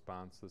little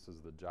response. This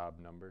is the job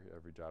number.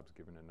 Every job's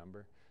given a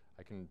number.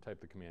 I can type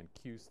the command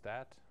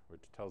qstat,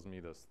 which tells me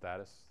the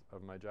status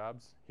of my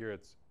jobs. Here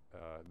it's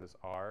this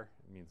R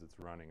means it's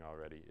running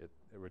already,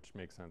 which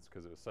makes sense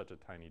because it was such a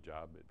tiny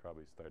job, it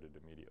probably started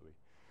immediately.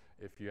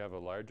 If you have a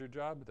larger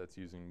job that's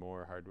using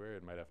more hardware,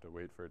 it might have to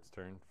wait for its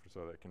turn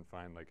so that it can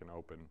find like an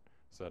open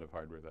set of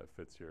hardware that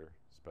fits your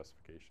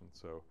specification.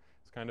 So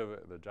it's kind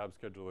of the job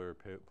scheduler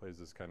plays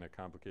this kind of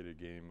complicated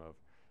game of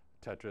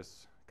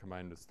Tetris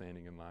combined with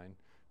standing in line.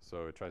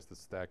 So it tries to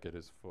stack it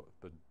as full,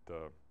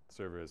 the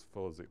server as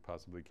full as it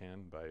possibly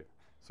can.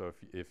 So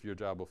if your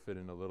job will fit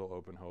in a little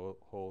open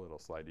hole, it'll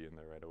slide you in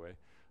there right away.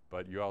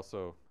 But you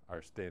also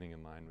are standing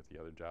in line with the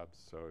other jobs.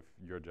 So if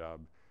your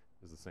job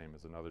is the same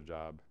as another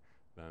job,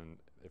 then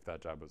if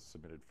that job was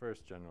submitted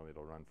first, generally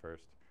it'll run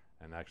first.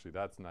 And actually,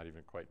 that's not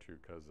even quite true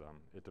because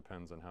it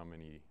depends on how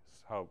many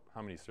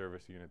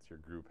service units your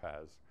group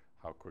has,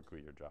 how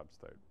quickly your jobs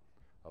start.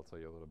 I'll tell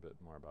you a little bit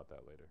more about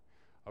that later.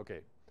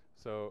 Okay,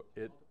 so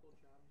Multiple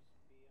jobs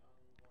be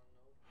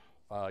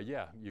on one node?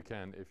 yeah, you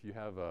can. If you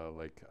have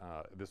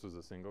this was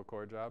a single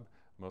core job,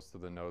 most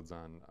of the nodes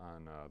on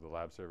the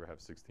lab server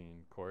have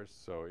 16 cores.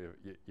 So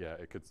yeah,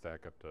 it could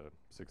stack up to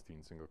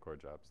 16 single core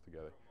jobs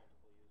together.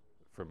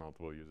 For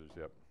multiple users,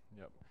 yep.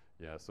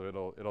 Yeah, so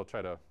it'll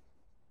try to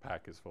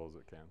pack as full as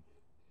it can.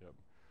 Yep.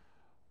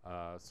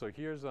 So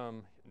here's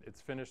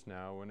it's finished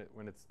now.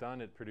 When it's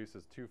done, it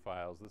produces two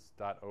files. This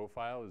 .o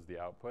file is the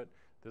output.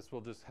 This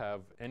will just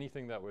have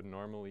anything that would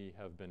normally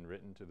have been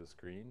written to the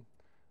screen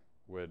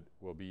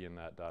will be in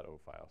that .o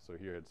file. So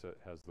here it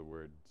has the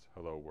words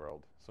 "Hello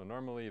World." So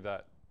normally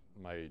that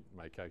my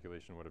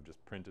calculation would have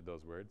just printed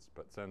those words,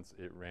 but since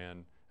it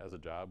ran as a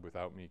job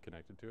without me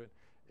connected to it,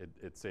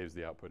 it saves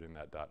the output in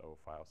that .o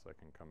file, so I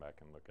can come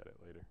back and look at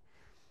it later.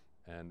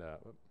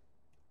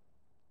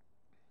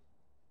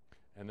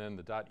 And then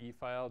the .e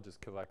file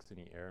just collects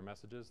any error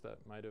messages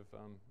that might have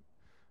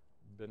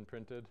been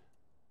printed.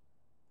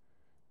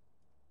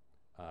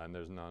 And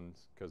there's none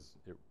because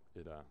it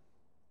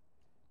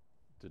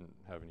didn't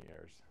have any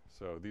errors.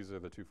 So these are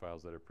the two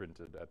files that are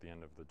printed at the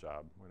end of the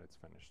job when it's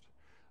finished.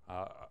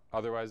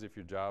 Otherwise, if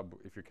your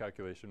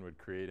calculation would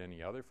create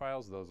any other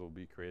files, those will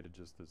be created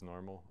just as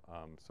normal.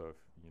 So if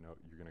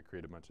you're going to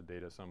create a bunch of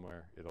data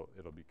somewhere,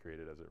 it'll be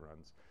created as it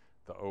runs.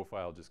 The O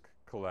file just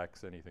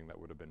collects anything that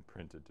would have been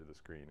printed to the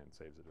screen and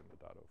saves it in the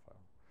 .o file.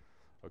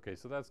 Okay,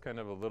 so that's kind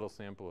of a little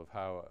sample of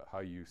how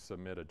you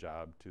submit a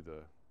job to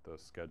the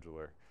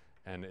scheduler.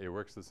 And it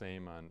works the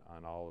same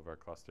on all of our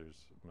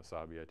clusters,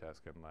 Masabi,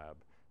 iTask, and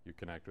Lab. You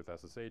connect with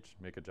SSH,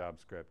 make a job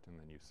script, and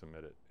then you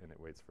submit it, and it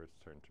waits for its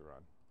turn to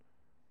run.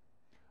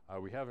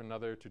 We have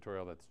another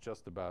tutorial that's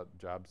just about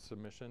job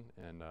submission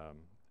and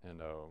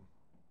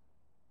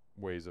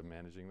ways of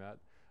managing that.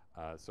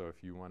 So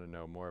if you want to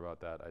know more about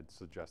that, I'd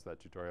suggest that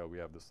tutorial. We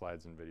have the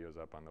slides and videos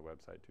up on the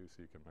website too,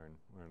 so you can learn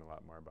a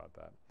lot more about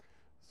that.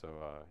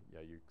 So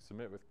yeah, you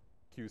submit with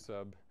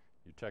qsub,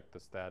 you check the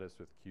status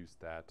with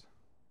qstat.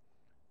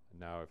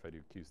 Now if I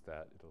do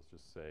qstat, it'll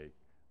just say,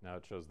 now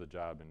it shows the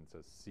job and it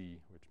says C,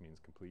 which means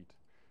complete,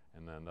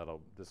 and then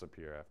that'll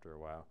disappear after a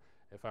while.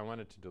 If I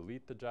wanted to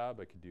delete the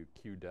job, I could do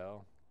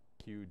qdel,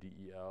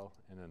 qdel,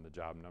 and then the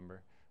job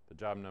number. The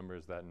job number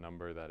is that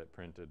number that it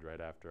printed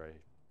right after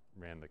I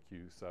ran the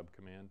qsub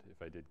command.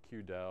 If I did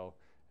qdel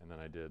and then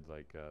I did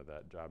like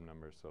that job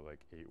number, so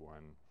like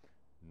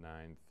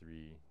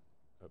 8193,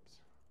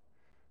 oops,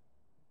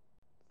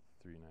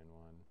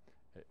 391.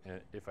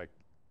 And if I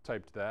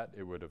typed that,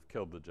 it would have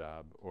killed the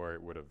job, or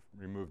it would have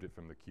removed it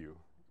from the queue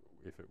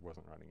if it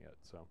wasn't running yet.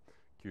 So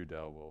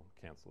qdel will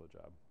cancel a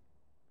job.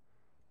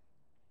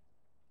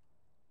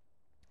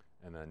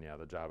 And then, yeah,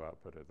 the job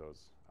output are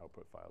those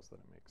output files that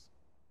it makes.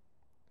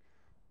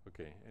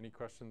 Okay, any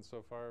questions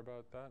so far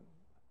about that?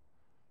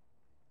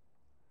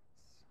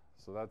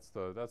 So that's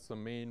the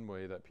main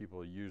way that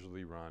people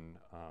usually run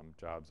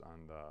jobs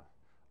on the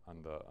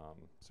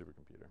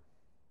supercomputer.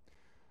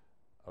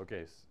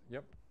 Okay,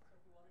 yep. So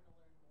if you wanted to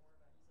learn more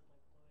about, you said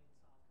like loading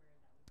software,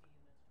 that would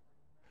be in the tutorial,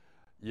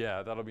 right?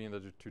 Yeah, that'll be in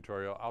the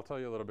tutorial. I'll tell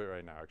you a little bit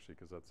right now, actually,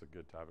 because that's a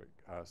good topic.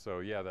 So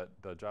yeah,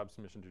 the job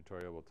submission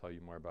tutorial will tell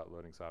you more about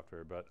loading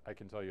software, but I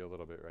can tell you a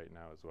little bit right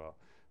now as well.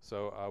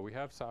 So we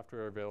have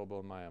software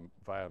available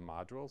via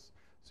modules.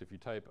 So if you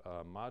type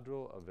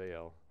module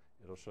avail,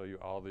 it'll show you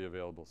all the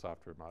available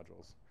software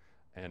modules.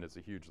 And it's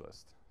a huge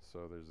list.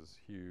 So there's this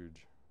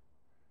huge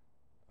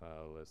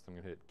list. I'm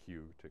going to hit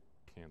Q to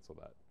cancel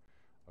that.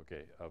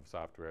 Okay, of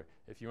software.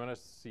 If you want to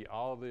see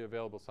all of the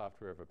available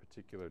software of a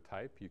particular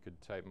type, you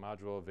could type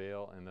module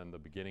avail and then the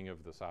beginning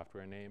of the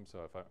software name.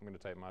 So if I'm going to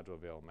type module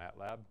avail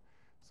MATLAB,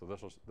 so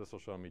this will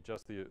show me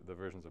just the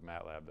versions of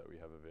MATLAB that we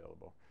have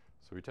available.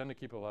 So we tend to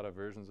keep a lot of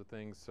versions of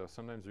things. So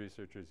sometimes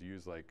researchers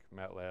use like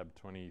MATLAB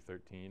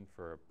 2013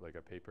 for like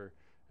a paper,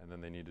 and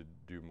then they need to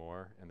do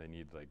more, and they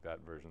need like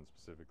that version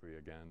specifically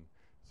again.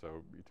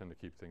 So we tend to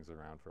keep things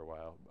around for a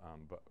while.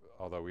 But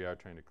although we are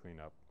trying to clean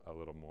up a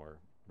little more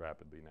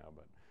rapidly now,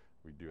 but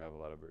we do have a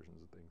lot of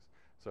versions of things.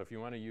 So if you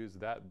want to use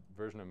that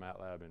version of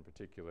MATLAB in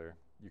particular,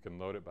 you can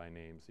load it by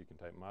name. So you can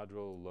type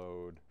module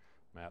load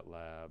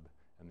MATLAB,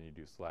 and then you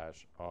do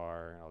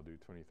 /r, and I'll do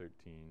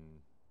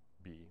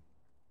 2013b.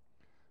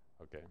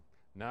 Okay.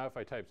 Now if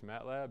I typed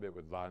MATLAB, it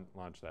would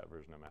launch that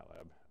version of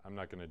MATLAB. I'm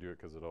not going to do it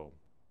because it'll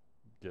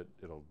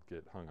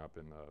get hung up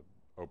in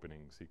the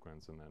opening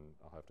sequence, and then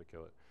I'll have to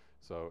kill it.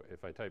 So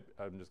if I type,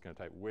 I'm just going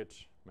to type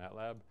which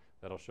MATLAB.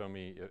 That'll show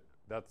me,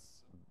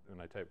 that's, when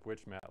I type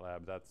which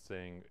MATLAB, that's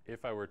saying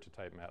if I were to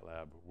type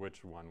MATLAB,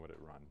 which one would it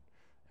run?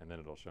 And then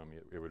it'll show me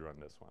it would run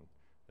this one.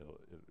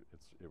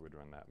 It would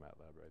run that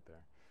MATLAB right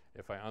there.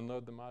 If I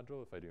unload the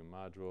module, if I do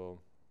module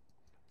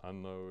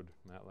unload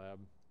MATLAB,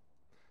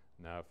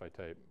 now if I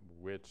type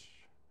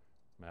which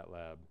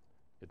MATLAB,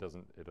 it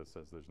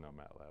says there's no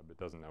MATLAB. It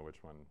doesn't know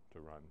which one to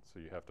run. So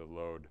you have to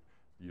load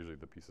usually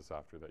the piece of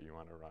software that you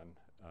want to run,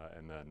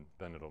 and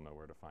then it'll know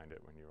where to find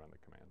it when you run the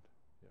command.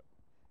 Yep,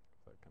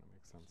 if that kind of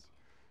makes sense.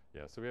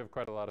 Yeah, so we have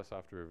quite a lot of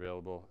software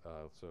available.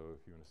 So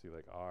if you want to see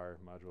like R,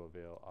 module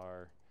avail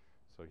R,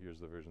 so here's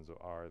the versions of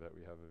R that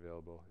we have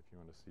available. If you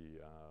want to see,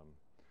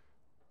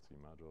 let's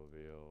see, module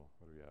avail,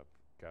 what do we have?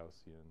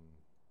 Gaussian,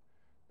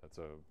 that's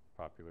a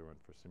popular one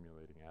for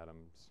simulating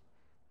atoms.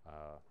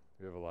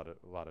 We have a lot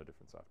of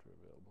different software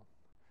available.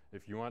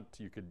 If you want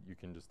to, you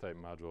can just type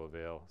module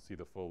avail, see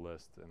the full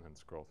list, and then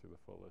scroll through the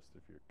full list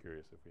if you're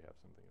curious if we have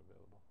something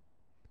available.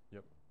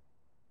 Yep.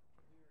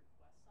 Can we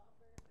request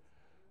software?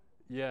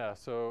 Yeah,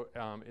 so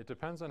it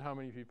depends on how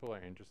many people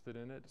are interested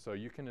in it. So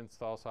you can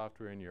install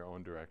software in your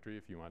own directory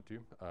if you want to,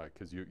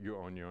 because you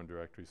own your own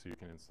directory, so you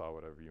can install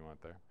whatever you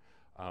want there.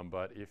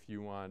 But if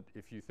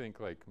you think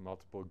like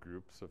multiple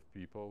groups of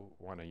people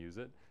want to use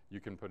it, you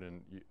can put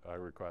in a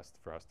request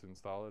for us to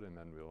install it, and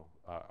then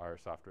our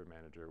software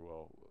manager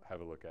will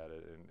have a look at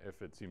it, and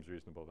if it seems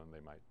reasonable, then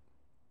they might.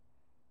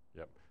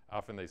 Yep.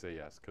 Often they say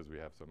yes because we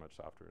have so much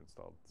software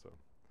installed. So,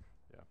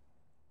 yeah.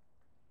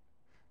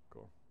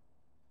 Cool.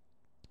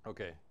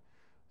 Okay.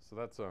 So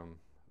that's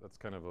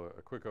kind of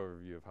a quick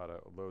overview of how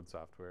to load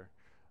software.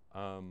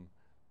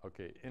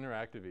 Okay.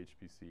 Interactive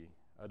HPC.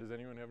 Does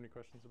anyone have any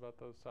questions about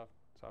those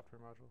software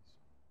modules?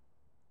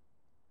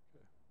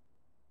 Okay.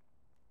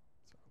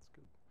 Sounds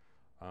good.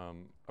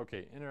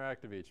 Okay,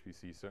 interactive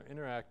HPC. So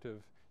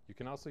interactive, you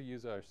can also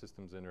use our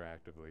systems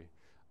interactively.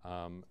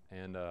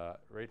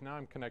 Right now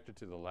I'm connected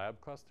to the lab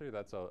cluster.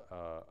 That's a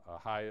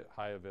high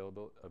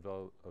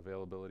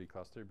availability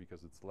cluster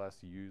because it's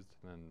less used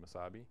than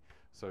Masabi.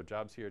 So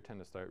jobs here tend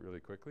to start really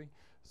quickly.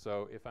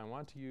 So if I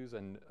want to use,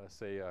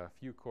 say, a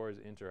few cores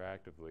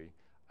interactively,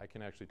 I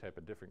can actually type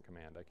a different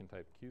command. I can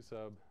type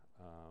qsub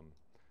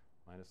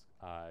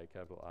 -I,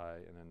 capital I,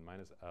 and then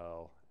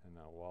 -L, and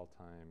now wall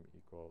time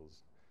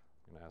equals,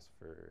 I'm going to ask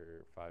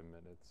for 5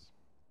 minutes.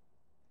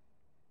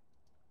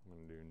 I'm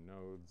going to do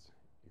nodes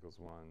equals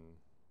 1,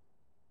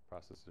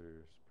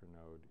 processors per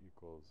node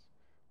equals,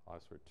 I'll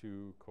ask for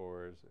 2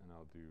 cores, and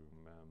I'll do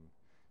mem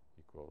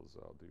equals,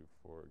 I'll do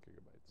 4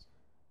 gigabytes.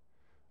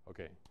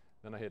 Okay,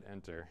 then I hit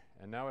enter,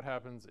 and now what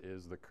happens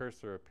is the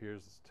cursor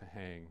appears to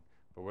hang.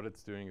 But what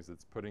it's doing is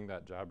it's putting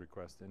that job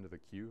request into the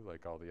queue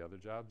like all the other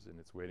jobs, and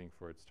it's waiting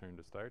for its turn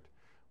to start.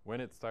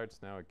 When it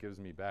starts now, it gives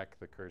me back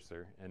the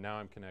cursor, and now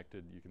I'm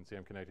connected. You can see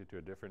I'm connected to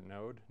a different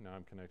node. Now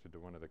I'm connected to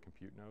one of the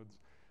compute nodes.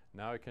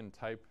 Now I can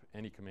type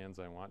any commands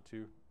I want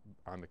to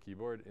on the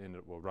keyboard, and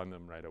it will run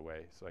them right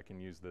away. So I can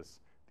use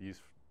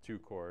these 2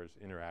 cores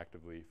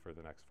interactively for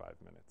the next 5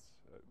 minutes.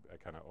 I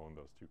kind of own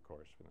those 2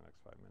 cores for the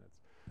next 5 minutes.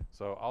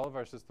 So all of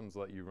our systems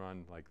let you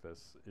run like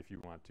this if you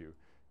want to.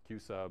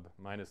 qsub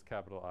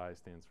 -capital I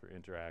stands for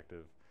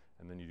interactive,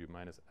 and then you do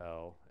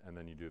 -L, and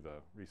then you do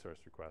the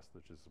resource request,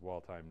 which is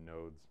wall time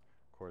nodes,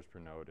 cores per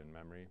node in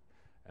memory,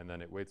 and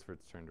then it waits for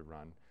its turn to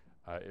run.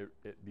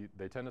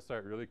 They tend to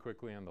start really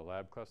quickly on the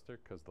lab cluster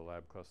because the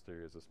lab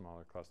cluster is a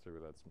smaller cluster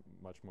that's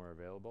much more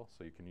available,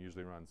 so you can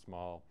usually run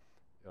small,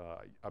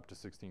 up to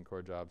 16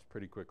 core jobs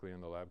pretty quickly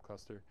in the lab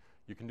cluster.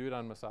 You can do it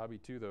on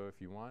Masabi too, though, if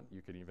you want.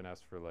 You could even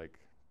ask for like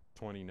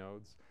 20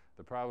 nodes.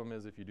 The problem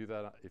is if you do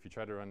that, if you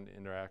try to run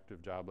an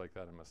interactive job like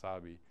that in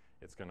Masabi,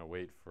 it's going to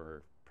wait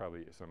for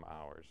probably some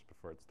hours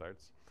before it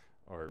starts,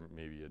 or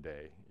maybe a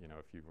day, you know,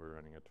 if you were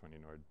running a 20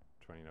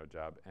 node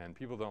job. And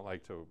people don't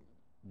like to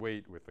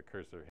wait with the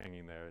cursor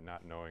hanging there,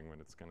 not knowing when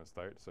it's going to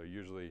start. So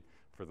usually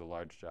for the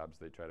large jobs,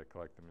 they try to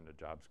collect them into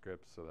job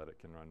scripts so that it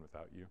can run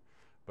without you.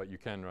 But you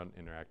can run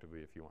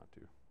interactively if you want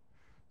to.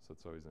 So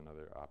it's always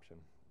another option.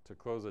 To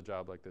close a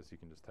job like this, you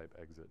can just type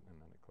exit, and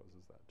then it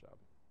closes that job.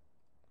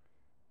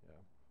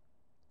 Yeah.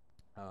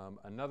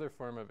 Another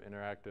form of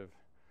interactive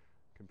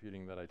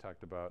computing that I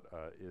talked about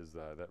is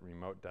that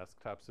remote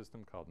desktop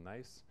system called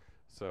NICE.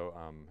 So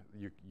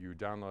you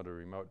download a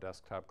remote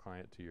desktop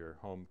client to your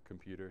home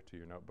computer, to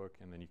your notebook,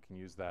 and then you can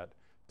use that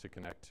to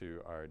connect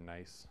to our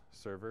NICE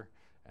server.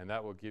 And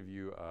that will give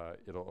you,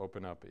 it'll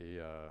open up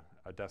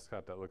a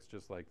desktop that looks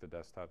just like the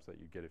desktops that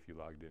you get if you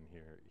logged in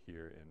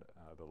here in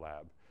the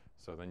lab.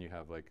 So then you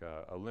have like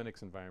a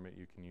Linux environment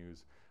you can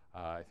use.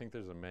 I think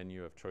there's a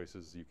menu of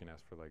choices. You can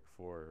ask for like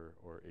 4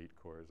 or 8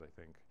 cores, I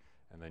think.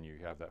 And then you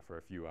have that for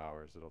a few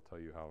hours. It'll tell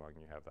you how long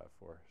you have that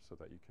for so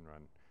that you can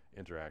run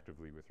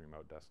interactively with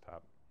remote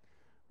desktop.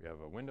 We have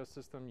a Windows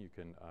system. You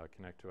can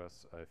connect to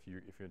us if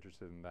you're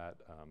interested in that.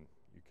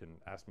 You can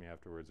ask me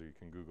afterwards, or you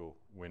can Google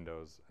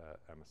Windows at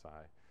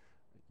MSI,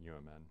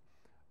 UMN.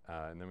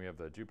 And then we have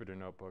the Jupyter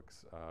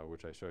notebooks,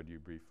 which I showed you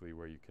briefly,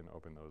 where you can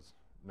open those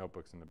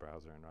notebooks in the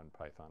browser and run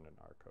Python and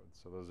R code.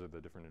 So those are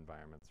the different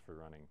environments for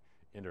running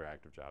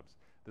interactive jobs.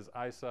 This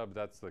isub,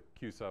 that's the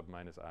qsub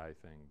minus I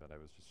thing that I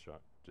was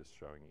just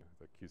showing you,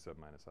 the qsub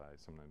minus I.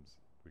 Sometimes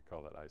we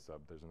call that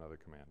isub. There's another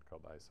command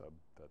called isub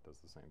that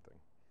does the same thing.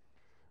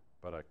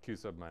 But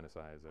qsub minus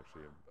I is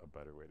actually a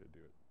better way to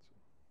do it. So,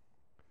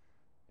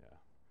 yeah.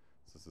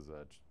 So this is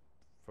a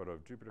photo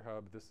of Jupyter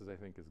Hub. This is, I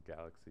think, is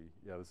Galaxy.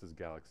 Yeah, this is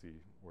Galaxy,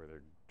 where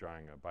they're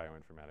drawing a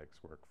bioinformatics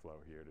workflow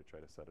here to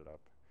try to set it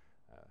up.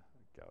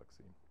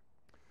 Galaxy.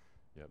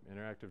 Yep,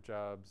 interactive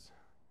jobs,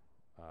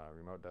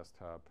 remote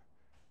desktop,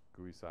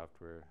 GUI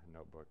software,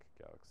 notebook,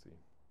 Galaxy.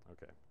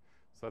 Okay,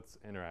 so that's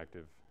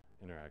interactive,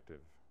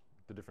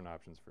 the different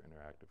options for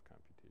interactive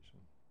computation.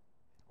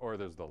 Or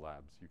there's the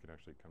labs. You can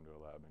actually come to a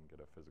lab and get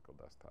a physical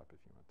desktop if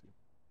you want to.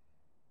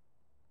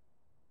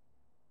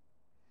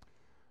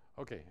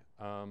 Okay,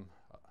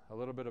 a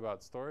little bit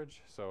about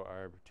storage. So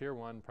our tier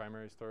 1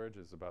 primary storage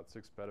is about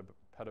 6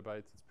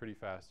 petabytes. It's pretty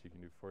fast. You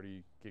can do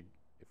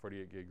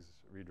 48 gigs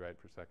read-write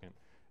per second.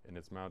 And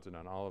it's mounted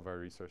on all of our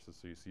resources,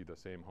 so you see the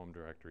same home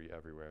directory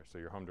everywhere. So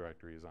your home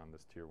directory is on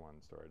this tier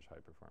 1 storage,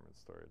 high-performance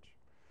storage.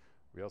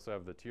 We also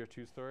have the tier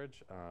 2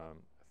 storage,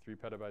 3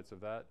 petabytes of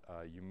that.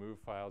 You move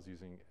files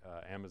using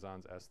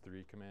Amazon's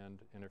S3 command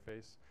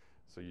interface.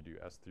 So you do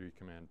S3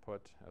 command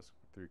put,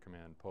 S3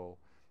 command pull,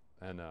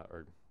 and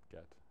or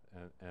get.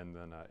 And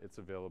then it's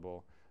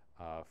available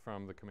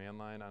from the command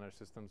line on our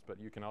systems, but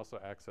you can also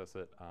access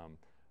it.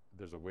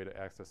 There's a way to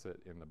access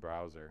it in the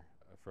browser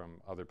from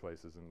other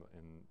places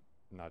in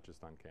not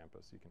just on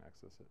campus. You can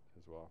access it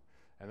as well.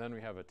 And then we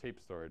have a tape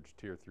storage,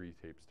 tier 3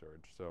 tape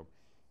storage. So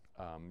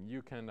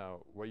you can,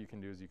 what you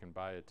can do is you can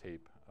buy a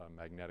tape, a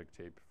magnetic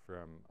tape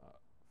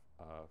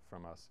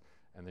from us,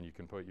 and then you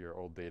can put your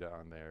old data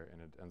on there,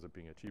 and it ends up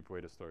being a cheap way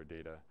to store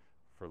data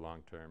for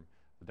long term.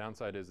 The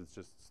downside is it's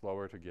just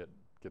slower to get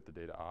the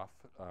data off.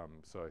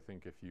 So I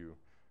think if you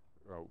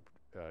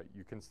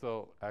can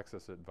still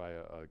access it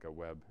via like a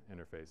web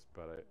interface,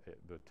 but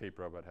the tape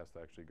robot has to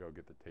actually go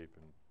get the tape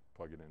and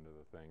plug it into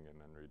the thing and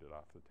then read it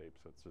off the tape.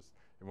 So it's just,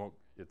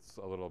 it's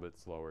a little bit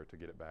slower to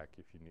get it back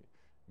if you need.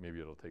 Maybe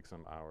it'll take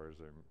some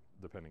hours, or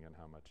depending on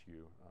how much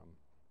you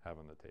have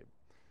on the tape.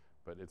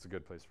 But it's a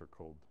good place for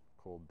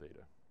cold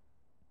data.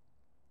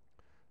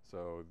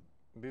 So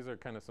these are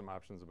kind of some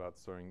options about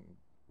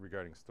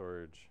regarding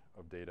storage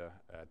of data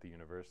at the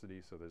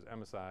university. So there's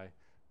MSI,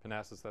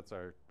 Panasas, that's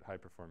our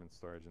high-performance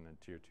storage, and then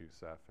tier 2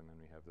 Ceph, and then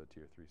we have the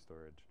tier 3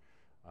 storage.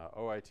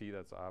 OIT,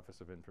 that's the Office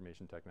of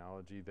Information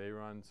Technology. They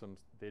run some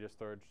data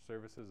storage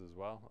services as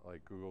well,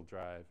 like Google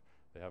Drive.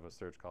 They have a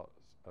service called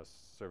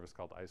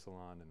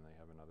Isilon, and they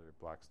have another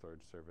block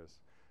storage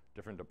service.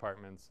 Different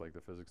departments, like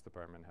the physics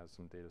department, has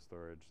some data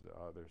storage. The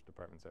other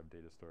departments have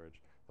data storage.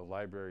 The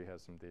library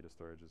has some data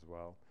storage as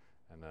well.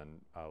 And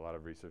then a lot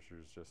of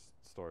researchers just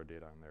store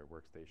data on their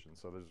workstation.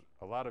 So there's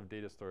a lot of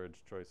data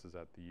storage choices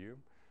at the U.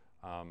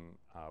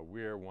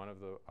 We're one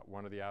of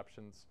the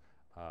options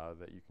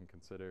that you can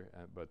consider,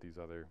 but these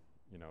other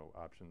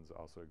options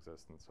also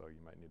exist, and so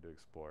you might need to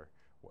explore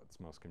what's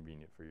most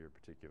convenient for your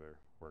particular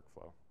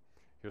workflow.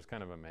 Here's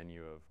kind of a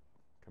menu of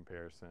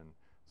comparison.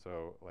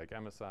 So like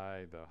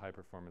MSI, the high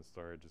performance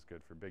storage is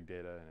good for big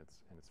data,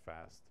 and it's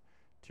fast.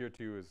 Tier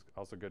 2 is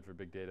also good for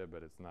big data,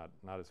 but it's not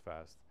as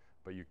fast.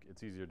 But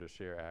it's easier to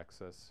share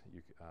access.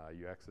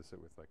 You access it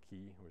with a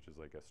key, which is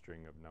like a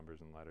string of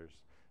numbers and letters.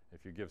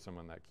 If you give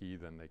someone that key,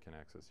 then they can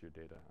access your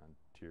data on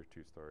tier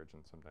 2 storage,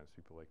 and sometimes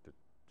people like to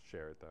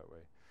share it that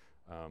way.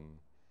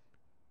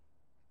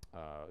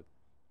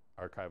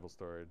 Archival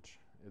storage,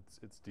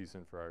 it's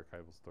decent for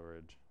archival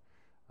storage.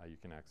 You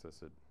can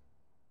access it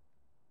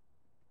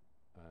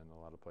in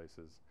a lot of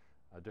places.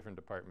 Different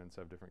departments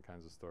have different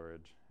kinds of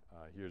storage.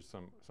 Here's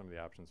some of the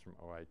options from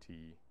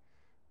OIT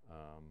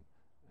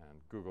and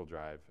Google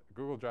Drive.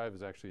 Google Drive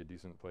is actually a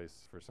decent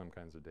place for some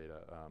kinds of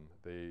data.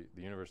 The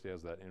university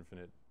has that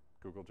infinite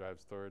Google Drive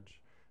storage,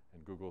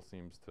 and Google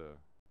seems to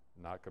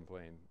not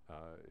complain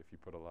if you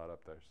put a lot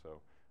up there.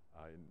 So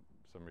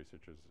some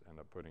researchers end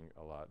up putting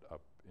a lot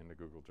up in the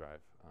Google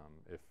Drive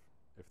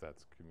if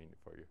that's convenient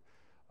for you.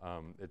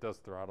 It does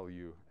throttle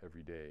you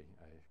every day.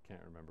 I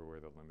can't remember where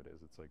the limit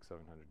is. It's like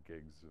 700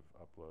 gigs of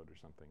upload or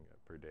something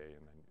per day,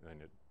 and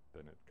then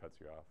it cuts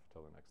you off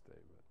till the next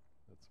day. But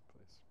that's a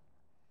place.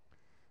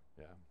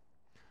 Yeah.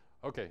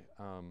 Okay.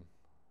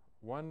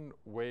 One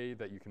way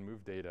that you can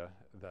move data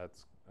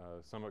that's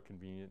somewhat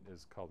convenient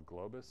is called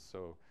Globus.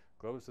 So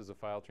Globus is a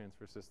file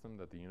transfer system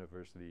that the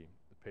university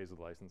pays a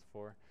license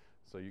for.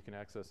 So you can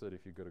access it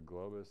if you go to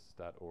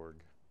globus.org.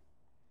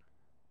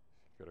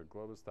 Go to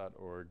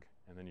globus.org,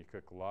 and then you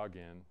click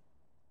Login,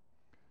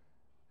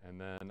 and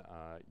then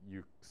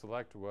you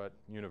select what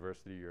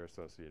university you're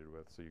associated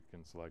with. So you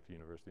can select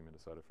University of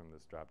Minnesota from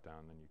this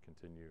drop-down, then you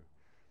continue.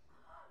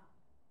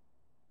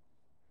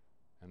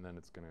 And then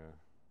it's going to,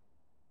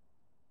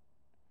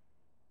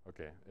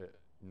 okay, it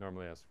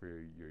normally asks for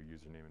your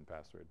username and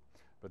password.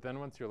 But then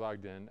once you're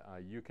logged in,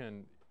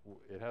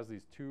 it has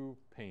these two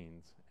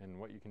panes, and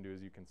what you can do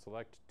is you can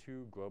select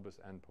two Globus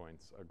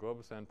endpoints. A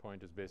Globus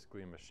endpoint is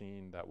basically a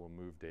machine that will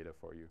move data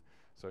for you.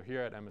 So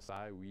here at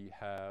MSI, we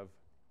have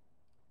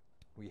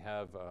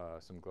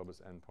some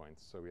Globus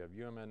endpoints. So we have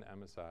UMN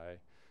MSI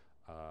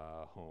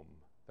home.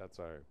 That's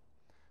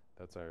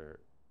our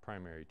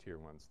primary tier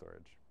 1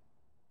 storage.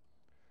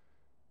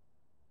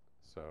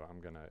 So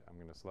I'm gonna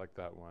select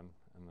that one,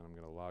 and then I'm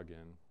gonna log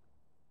in.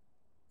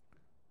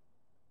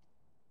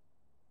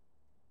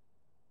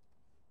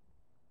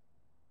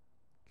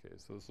 Okay,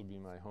 so this will be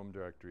my home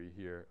directory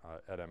here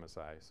at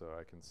MSI, so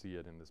I can see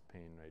it in this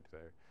pane right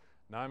there.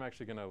 Now I'm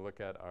actually going to look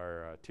at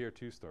our tier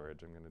 2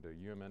 storage. I'm going to do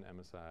UMN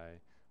MSI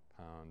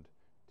pound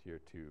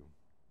tier 2.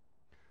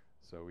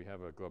 So we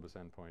have a Globus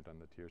endpoint on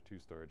the tier 2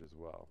 storage as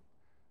well.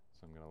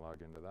 So I'm going to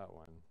log into that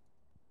one.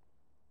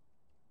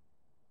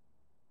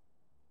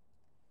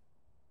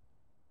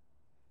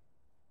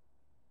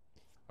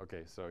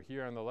 Okay, so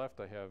here on the left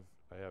I have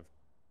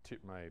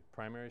my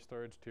primary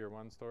storage, tier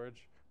 1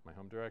 storage, my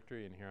home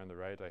directory, and here on the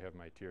right I have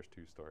my tier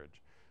 2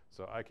 storage.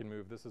 So I can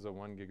move, this is a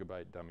 1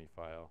 gigabyte dummy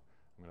file.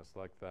 I'm going to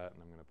select that,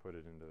 and I'm going to put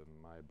it into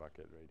my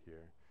bucket right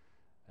here.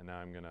 And now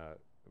I'm going to,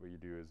 what you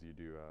do is you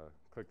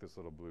click this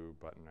little blue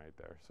button right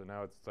there. So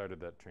now it's started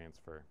that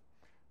transfer.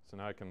 So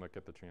now I can look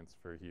at the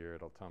transfer here.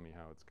 It'll tell me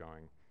how it's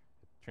going.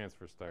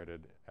 Transfer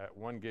started. At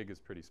 1 gig is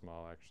pretty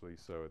small actually,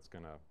 so it's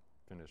going to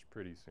finish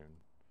pretty soon.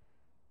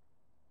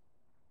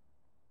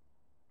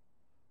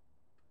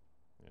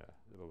 Yeah,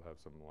 it'll have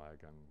some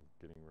lag on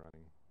getting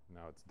running.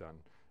 Now it's done.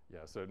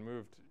 Yeah, so it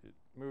moved,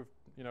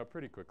 you know,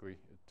 pretty quickly.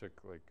 It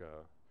took like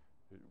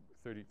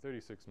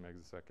 36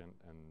 megs a second,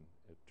 and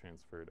it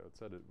transferred. It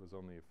said it was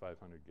only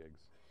 500 megs.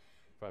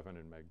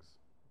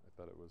 I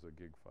thought it was a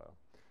gig file.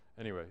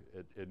 Anyway,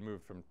 it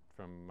moved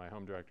from my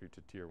home directory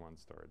to tier 1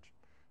 storage,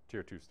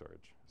 tier 2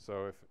 storage.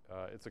 So if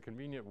it's a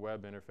convenient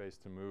web interface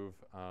to move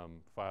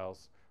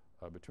files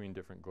between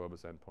different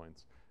Globus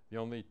endpoints. The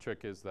only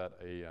trick is that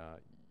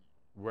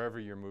wherever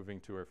you're moving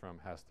to or from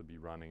has to be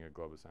running a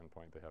Globus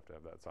endpoint. They have to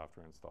have that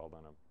software installed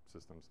on a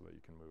system so that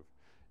you can move.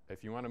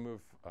 If you want to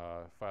move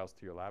files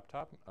to your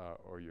laptop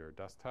or your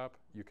desktop,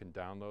 you can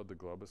download the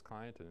Globus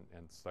client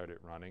and start it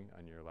running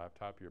on your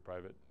laptop, your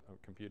private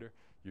computer.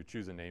 You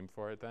choose a name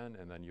for it then,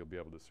 and then you'll be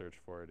able to search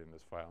for it in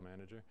this file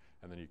manager,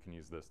 and then you can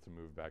use this to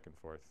move back and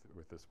forth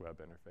with this web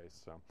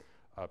interface. So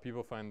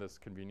people find this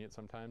convenient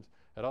sometimes.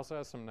 It also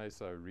has some nice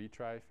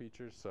retry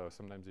features. So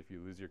sometimes if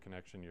you lose your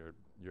connection,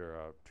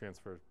 your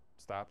transfer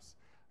stops.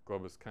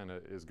 Globus kind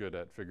of is good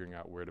at figuring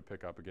out where to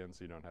pick up again,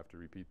 so you don't have to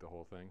repeat the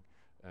whole thing,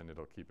 and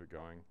it'll keep it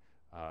going.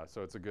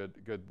 So it's a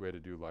good way to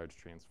do large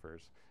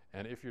transfers.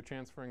 And if you're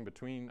transferring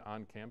between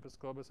on-campus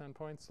Globus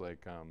endpoints,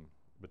 like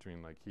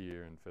between like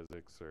here and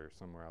physics or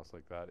somewhere else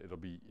like that,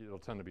 it'll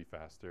tend to be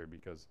faster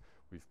because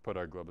we've put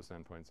our Globus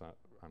endpoints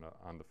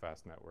on the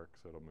fast network,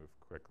 so it'll move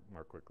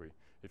more quickly.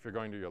 If you're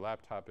going to your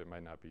laptop, it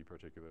might not be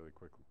particularly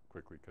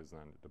quickly because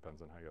then it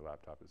depends on how your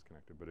laptop is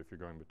connected. But if you're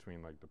going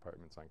between like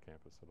departments on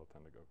campus, it'll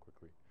tend to go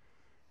quickly.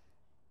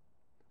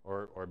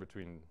 Or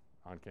between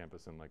on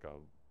campus and like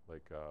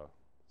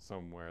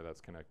somewhere that's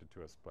connected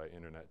to us by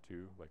internet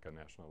too, like a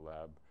national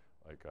lab,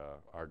 like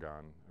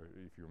Argonne, or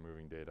if you're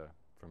moving data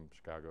from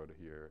Chicago to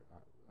here,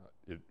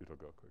 it'll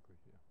go quickly.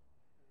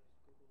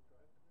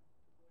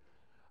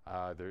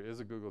 Yeah. There is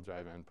a Google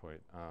Drive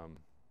endpoint.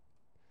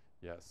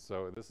 Yes.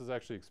 So this is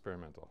actually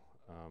experimental.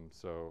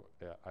 So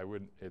yeah,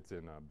 it's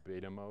in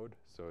beta mode,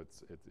 so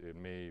it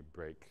may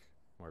break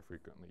more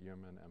frequently.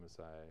 UMN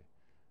MSI.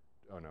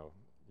 Oh no.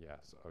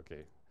 Yes.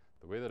 Okay.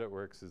 The way that it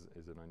works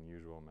is an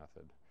unusual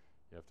method.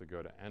 You have to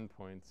go to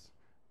endpoints,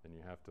 then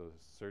you have to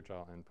search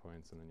all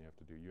endpoints, and then you have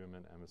to do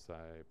UMN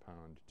MSI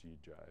pound G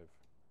drive.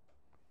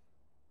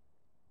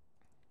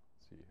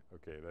 See,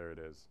 okay, there it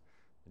is.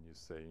 And you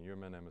say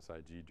UMN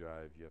MSI G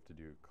drive, you have to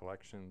do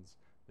collections,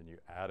 then you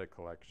add a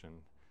collection.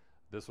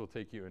 This will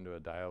take you into a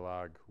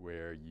dialog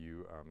where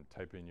you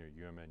type in your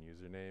UMN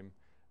username,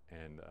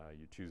 and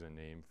you choose a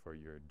name for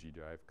your G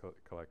drive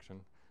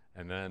collection.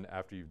 And then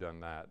after you've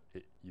done that,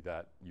 you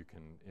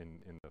can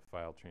in the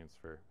file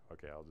transfer.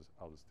 Okay,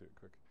 I'll just do it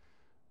quick.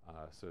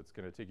 So it's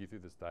going to take you through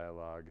this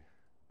dialog,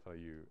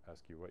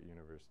 ask you what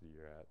university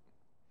you're at.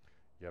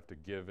 you have to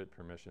give it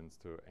permissions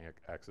to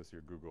access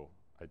your Google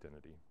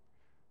identity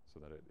so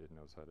that it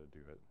knows how to do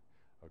it.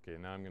 Okay,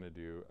 now I'm going to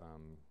do,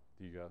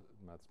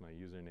 that's my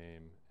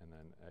username, and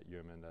then at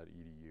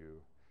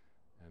umn.edu,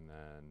 and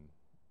then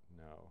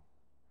no.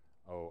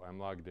 Oh, I'm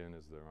logged in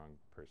as the wrong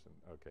person.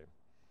 Okay.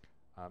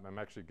 I'm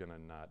actually going to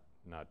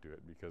not do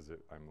it because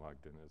I'm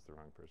logged in as the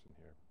wrong person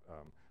here.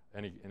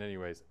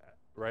 Anyways,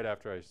 right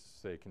after I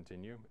say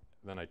continue,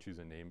 then I choose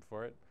a name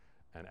for it.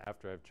 And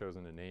after I've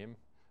chosen a name,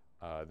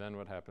 then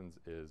what happens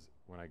is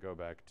when I go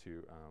back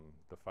to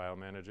the file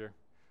manager,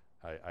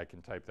 I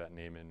can type that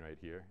name in right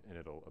here, and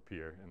it'll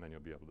appear, and then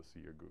you'll be able to see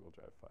your Google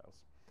Drive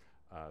files.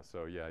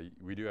 So yeah,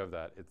 we do have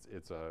that.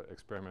 It's a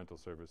experimental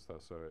service, though,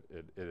 so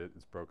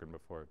it's broken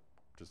before,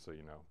 just so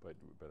you know, but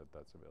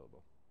that's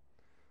available.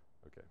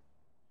 Okay.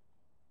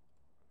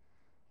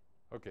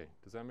 Okay,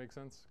 does that make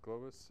sense,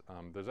 Globus?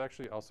 There's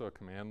actually also a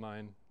command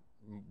line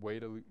way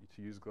to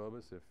use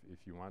Globus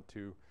if you want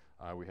to.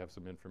 We have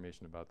some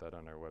information about that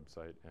on our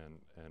website, and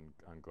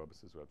on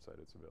Globus's website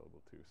it's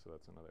available too, so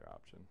that's another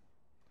option.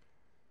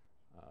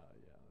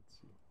 Yeah, let's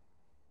see.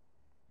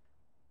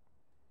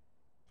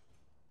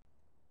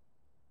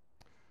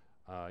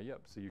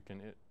 Yep, so you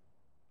can,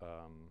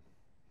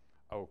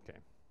 okay.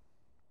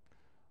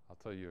 I'll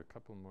tell you a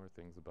couple more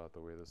things about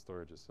the way the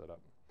storage is set up.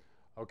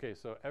 Okay,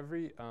 so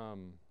every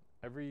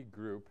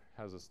group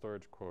has a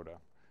storage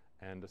quota.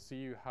 And to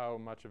see how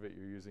much of it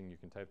you're using, you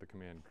can type the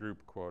command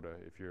group quota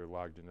if you're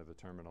logged into the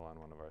terminal on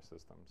one of our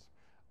systems.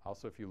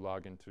 Also, if you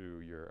log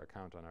into your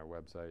account on our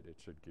website, it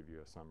should give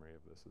you a summary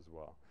of this as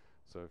well.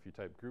 So if you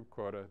type group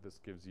quota, this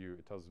gives you,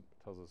 it tells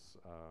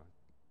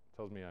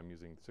me I'm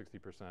using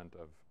 60%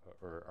 of,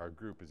 or our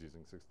group is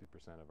using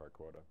 60% of our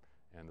quota.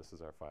 And this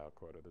is our file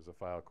quota. There's a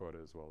file quota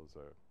as well as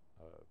a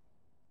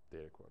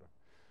data quota.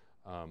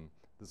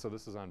 So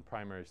this is on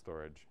primary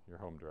storage, your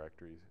home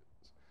directories.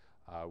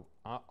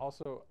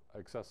 Also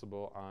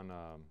accessible on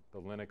the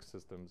Linux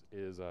systems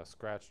is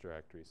Scratch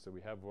directories. So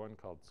we have one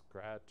called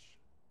Scratch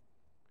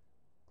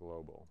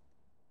Global.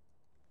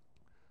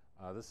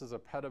 This is a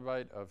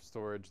petabyte of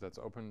storage that's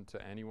open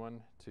to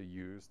anyone to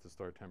use to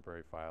store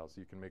temporary files.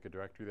 You can make a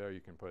directory there, you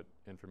can put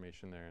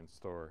information there and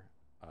store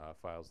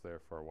files there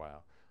for a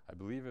while. I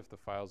believe if the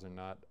files are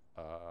not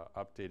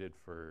updated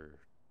for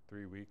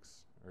 3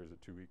 weeks, or is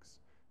it 2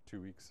 weeks?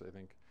 2 weeks, I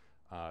think.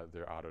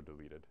 They're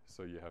auto-deleted.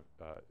 So you have,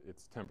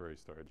 it's temporary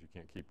storage. You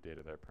can't keep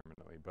data there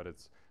permanently, but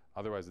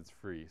otherwise it's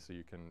free. So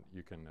you can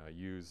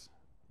use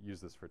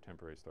this for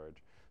temporary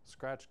storage.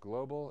 Scratch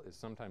Global is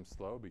sometimes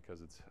slow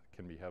because it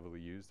can be heavily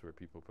used where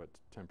people put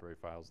temporary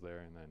files there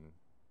and then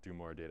do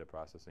more data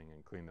processing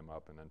and clean them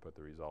up and then put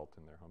the result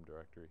in their home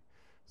directory.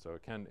 So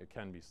it can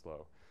be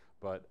slow.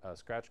 But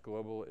Scratch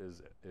Global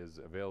is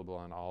available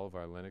on all of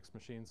our Linux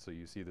machines. So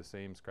you see the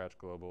same Scratch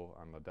Global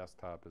on the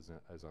desktop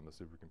as on the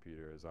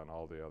supercomputer, as on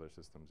all the other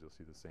systems. You'll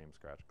see the same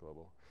Scratch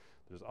Global.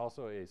 There's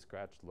also a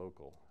Scratch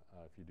Local.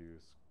 If you do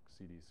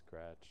cd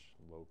Scratch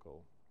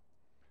Local,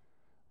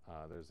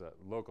 there's a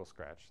local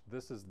Scratch.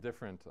 This is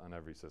different on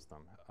every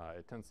system.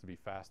 It tends to be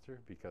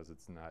faster because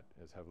it's not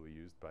as heavily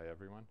used by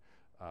everyone.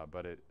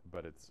 But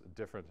it's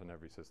different on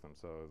every system.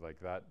 So like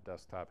that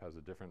desktop has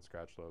a different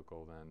Scratch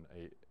Local than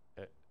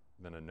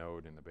a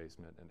node in the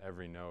basement, and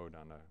every node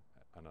in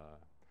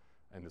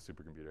the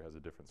supercomputer has a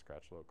different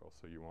Scratch Local,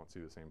 so you won't see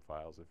the same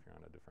files if you're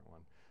on a different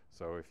one.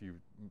 So if you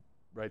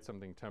write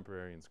something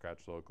temporary in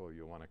Scratch Local,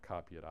 you'll want to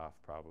copy it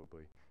off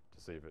probably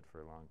to save it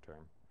for long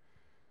term.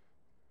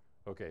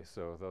 Okay,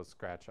 so those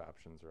Scratch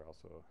options are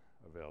also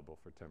available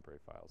for temporary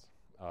files.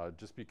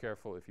 Just be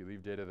careful if you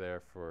leave data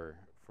there for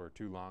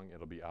too long,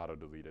 it'll be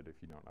auto-deleted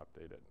if you don't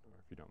update it or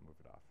if you don't move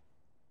it off.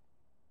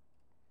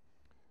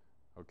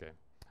 Okay.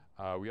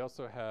 We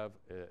also have,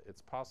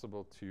 it's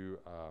possible to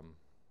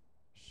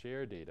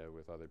share data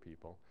with other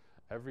people.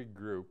 Every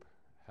group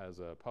has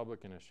a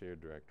public and a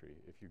shared directory.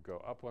 If you go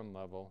up one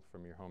level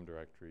from your home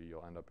directory,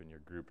 you'll end up in your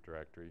group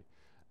directory.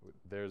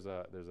 There's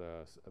a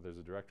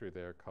directory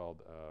there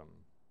called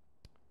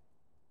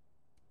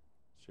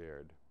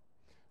shared.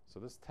 So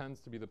this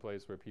tends to be the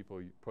place where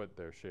people put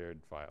their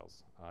shared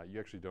files. You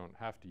actually don't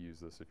have to use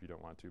this if you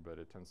don't want to, but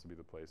it tends to be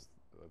the place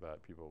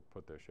that people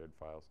put their shared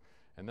files.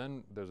 And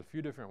then there's a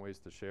few different ways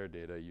to share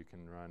data. You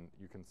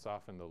can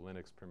soften the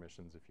Linux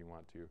permissions if you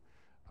want to,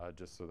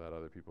 just so that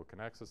other people can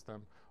access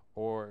them.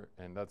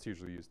 And that's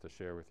usually used to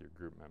share with your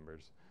group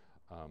members.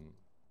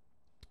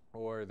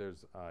 Or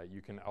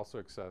you can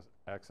also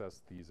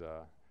access these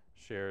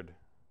shared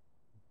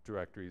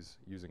directories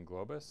using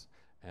Globus.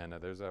 And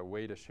there's a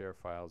way to share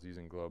files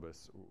using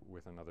Globus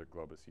with another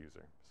Globus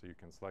user. So you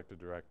can select a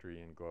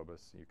directory in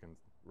Globus. You can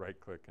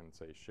right-click and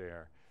say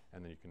share.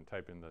 And then you can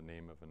type in the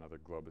name of another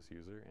Globus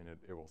user, and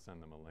it will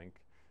send them a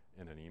link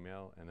in an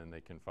email, and then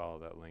they can follow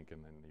that link,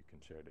 and then you can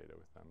share data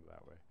with them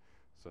that way.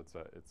 So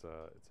it's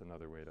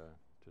another way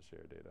to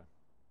share data.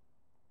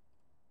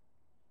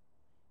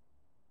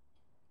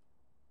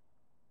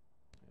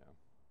 Yeah.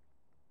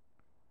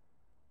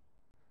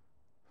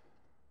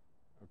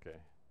 Okay.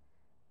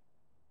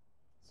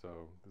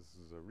 So this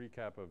is a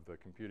recap of the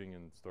computing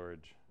and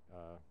storage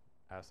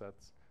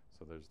assets.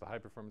 So there's the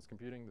high-performance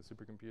computing, the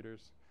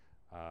supercomputers.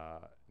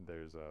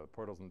 There's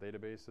portals and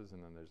databases,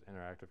 and then there's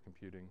interactive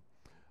computing.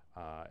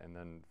 And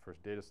then for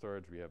data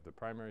storage, we have the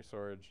primary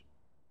storage,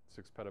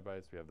 6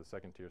 petabytes. We have the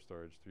second-tier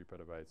storage, 3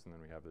 petabytes. And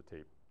then we have the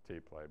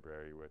tape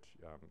library, which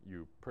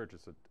you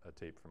purchase a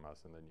tape from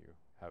us, and then you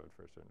have it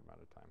for a certain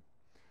amount of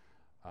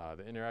time.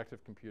 The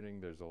interactive computing,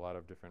 there's a lot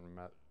of different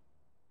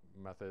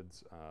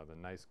methods. The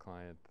nice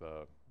client,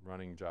 the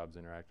running jobs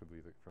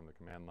interactively from the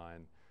command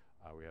line.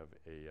 We have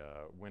a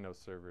Windows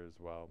server as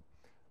well,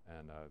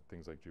 and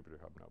things like Jupyter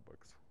Hub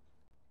notebooks.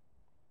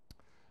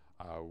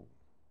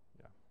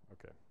 Yeah,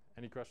 okay.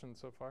 Any questions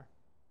so far?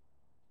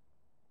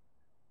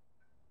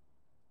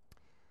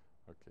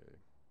 Okay.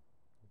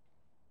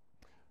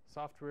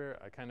 Software,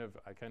 I kind of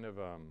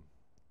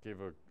gave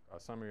a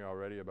summary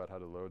already about how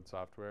to load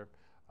software.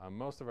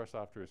 Most of our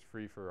software is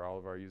free for all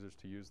of our users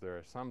to use. There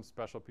are some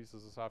special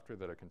pieces of software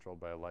that are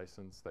controlled by a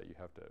license that you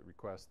have to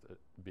request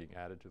being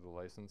added to the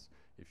license.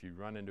 If you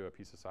run into a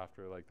piece of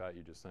software like that,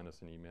 you just send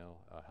us an email,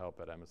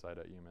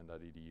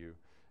 help@msi.umn.edu,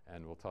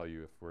 and we'll tell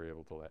you if we're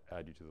able to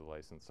add you to the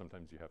license.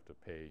 Sometimes you have to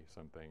pay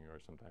something, or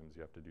sometimes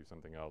you have to do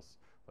something else,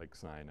 like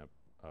sign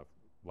a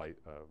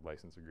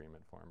license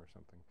agreement form or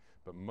something.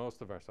 But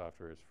most of our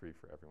software is free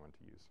for everyone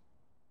to use.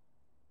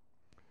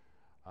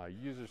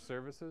 User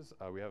services,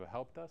 we have a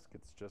help desk.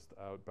 It's just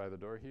out by the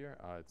door here.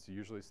 It's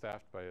usually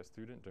staffed by a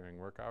student during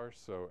work hours.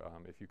 So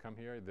if you come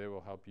here, they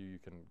will help you. You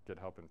can get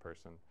help in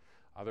person.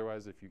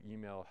 Otherwise, if you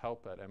email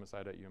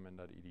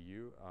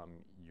help@msi.umn.edu,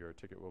 your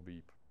ticket will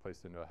be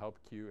placed into a help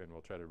queue, and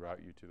we'll try to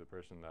route you to the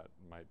person that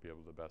might be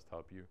able to best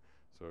help you.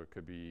 So it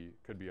could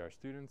be our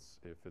students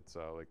if it's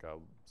like a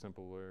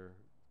simpler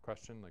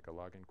question, like a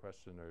login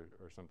question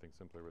or something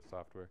simpler with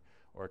software,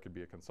 or it could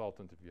be a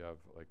consultant if you have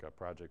like a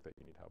project that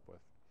you need help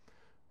with.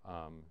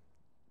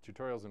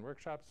 Tutorials and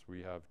workshops.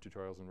 We have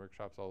tutorials and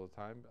workshops all the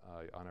time.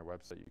 On our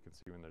website, you can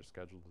see when they're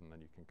scheduled, and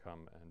then you can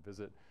come and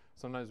visit.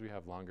 Sometimes we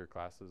have longer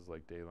classes,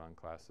 like day-long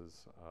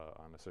classes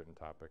on a certain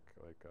topic,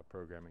 like a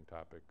programming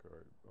topic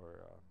or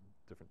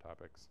different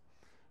topics.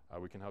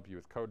 We can help you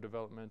with code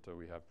development.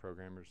 We have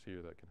programmers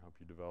here that can help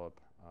you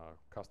develop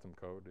custom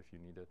code if you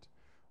need it,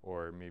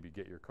 or maybe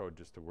get your code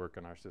just to work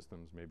on our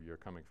systems. Maybe you're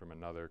coming from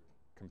another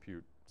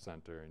compute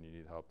center and you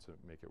need help to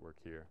make it work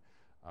here.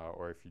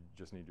 Or if you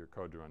just need your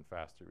code to run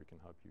faster, we can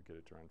help you get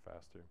it to run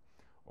faster.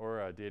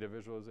 Or data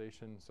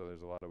visualization, so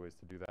there's a lot of ways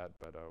to do that,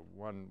 but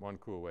one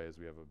cool way is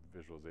we have a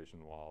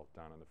visualization wall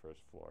down on the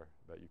first floor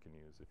that you can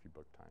use if you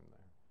book time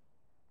there.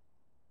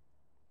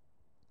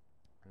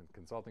 And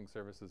consulting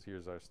services,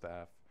 here's our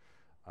staff.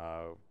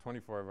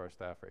 24 of our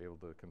staff are able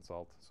to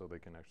consult, so they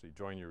can actually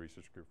join your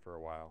research group for a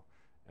while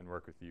and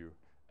work with you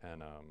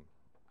and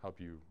help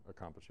you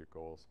accomplish your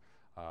goals.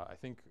 I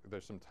think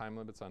there's some time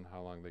limits on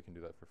how long they can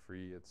do that for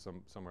free. It's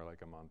somewhere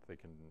like a month. They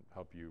can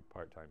help you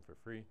part-time for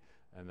free.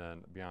 And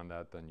then beyond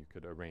that, then you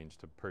could arrange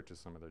to purchase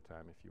some of their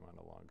time if you want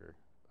a longer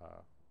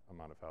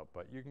amount of help.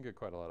 But you can get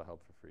quite a lot of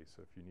help for free.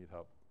 So if you need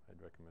help,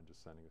 I'd recommend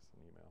just sending us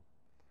an email.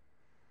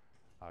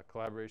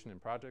 Collaboration in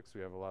projects.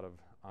 We have a lot of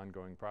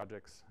ongoing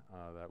projects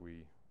that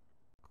we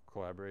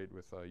collaborate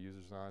with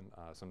users on.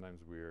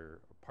 Sometimes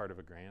we're part of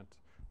a grant.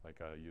 Like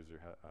a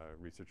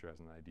researcher has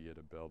an idea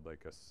to build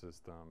like a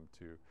system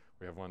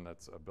we have one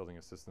that's building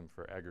a system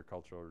for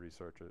agricultural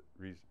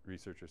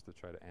researchers to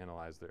try to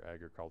analyze their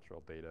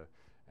agricultural data,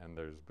 and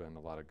there's been a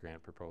lot of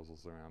grant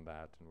proposals around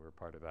that, and we're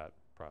part of that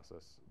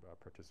process,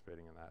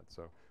 participating in that.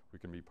 So we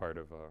can be part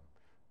of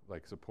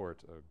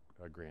support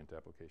a grant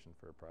application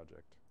for a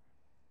project.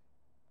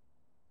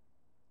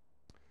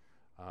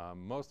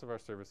 Most of our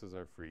services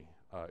are free,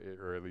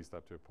 or at least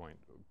up to a point,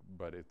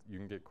 but you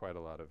can get quite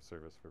a lot of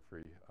service for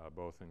free,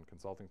 both in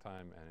consulting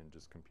time and in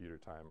just computer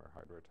time or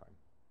hardware time.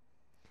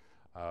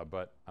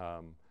 But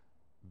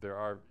there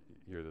are,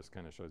 here this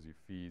kind of shows you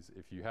fees.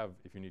 If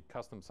you need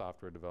custom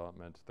software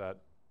development,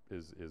 that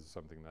is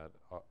something that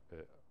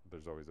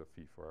there's always a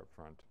fee for up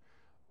front.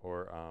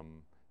 Or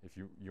if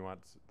you want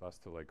us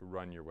to like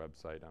run your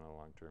website on a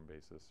long-term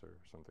basis or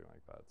something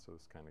like that. So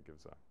this kind of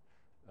gives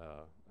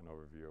an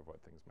overview of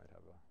what things might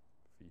have a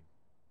fee.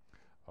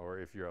 Or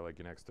if you're like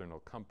an external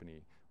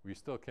company, we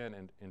still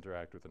can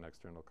interact with an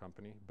external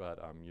company, but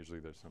usually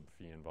there's some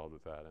fee involved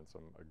with that and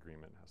some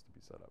agreement has to be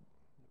set up.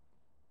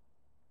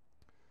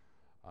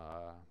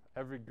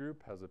 Every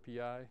group has a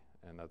PI,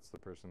 and that's the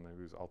person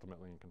who's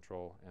ultimately in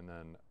control. And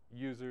then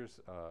users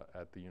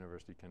at the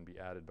university can be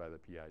added by the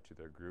PI to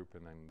their group,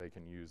 and then they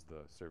can use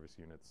the service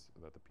units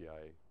that the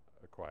PI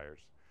acquires.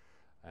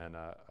 And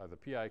the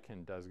PI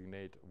can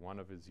designate one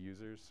of his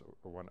users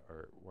or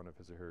one of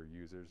his or her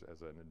users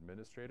as an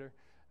administrator,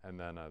 and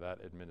then that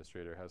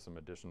administrator has some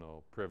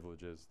additional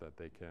privileges that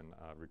they can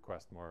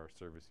request more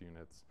service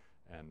units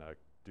and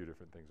do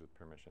different things with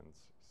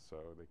permissions. So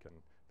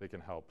they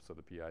can help, so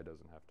the PI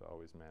doesn't have to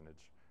always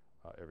manage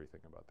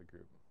everything about the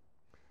group.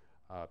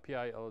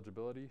 PI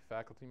eligibility,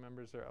 faculty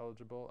members are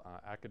eligible,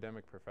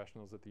 academic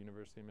professionals at the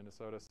University of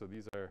Minnesota. So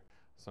these are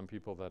some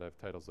people that have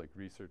titles like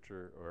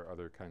researcher or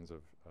other kinds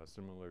of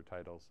similar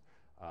titles.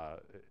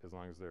 As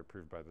long as they're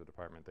approved by the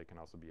department, they can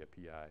also be a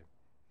PI.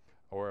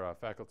 or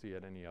faculty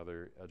at any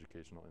other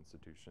educational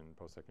institution,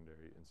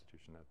 post-secondary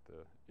institution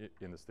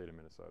in the state of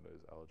Minnesota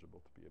is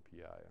eligible to be a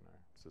PI in our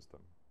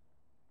system.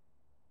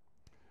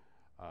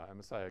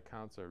 MSI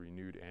accounts are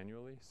renewed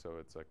annually, so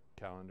it's a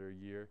calendar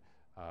year.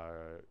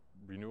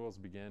 Renewals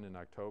begin in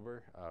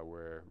October,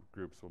 where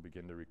groups will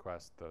begin to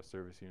request the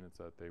service units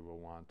that they will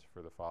want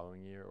for the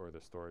following year, or the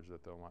storage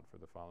that they'll want for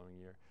the following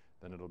year.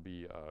 Then it'll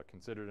be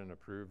considered and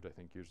approved, I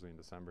think usually in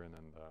December, and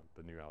then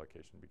the new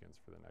allocation begins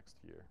for the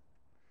next year.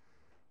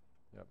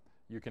 Yep.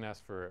 You can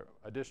ask for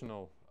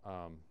additional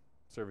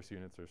service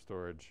units or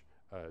storage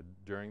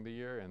during the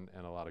year,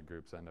 and a lot of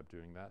groups end up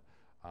doing that.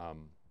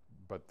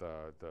 But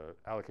the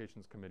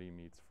allocations committee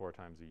meets 4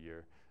 times a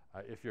year.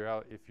 If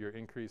your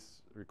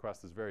increase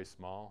request is very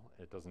small,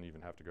 it doesn't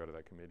even have to go to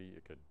that committee.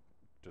 It could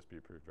just be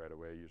approved right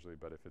away usually.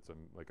 But if it's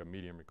like a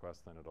medium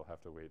request, then it'll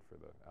have to wait for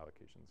the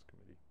allocations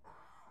committee.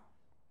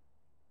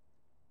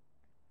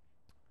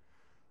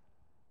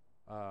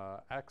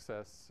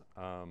 Access.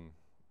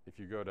 If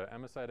you go to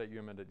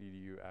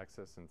msi.umn.edu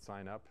access and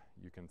sign up,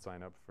 you can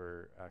sign up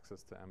for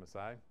access to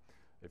MSI.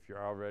 If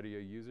you're already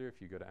a user,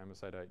 if you go to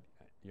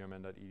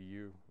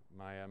msi.umn.edu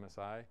my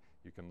MSI,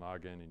 you can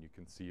log in and you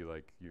can see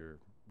like your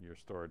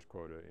storage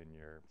quota in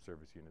your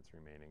service units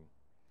remaining.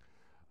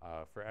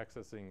 For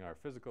accessing our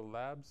physical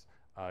labs,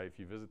 if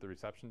you visit the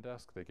reception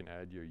desk, they can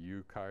add your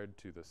U card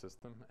to the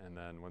system, and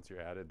then once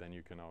you're added, then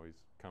you can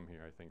always come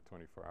here, I think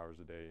 24 hours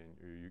a day,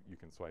 and you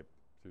can swipe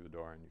through the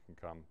door and you can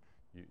come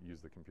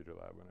use the computer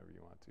lab whenever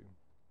you want to.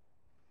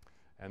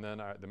 And then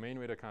the main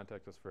way to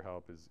contact us for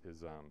help is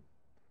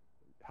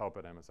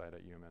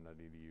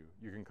help@msi.umn.edu.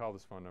 You can call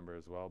this phone number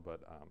as well,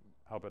 but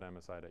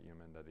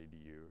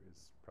help@msi.umn.edu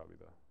is probably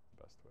the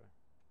best way.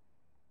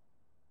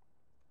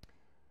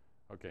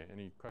 Okay,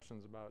 any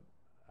questions about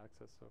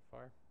access so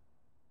far?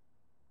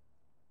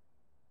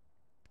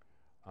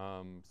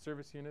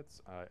 Service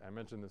units, I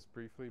mentioned this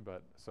briefly,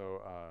 but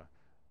so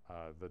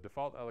the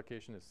default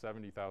allocation is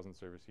 70,000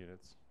 service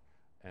units,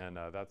 and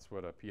that's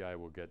what a PI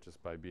will get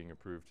just by being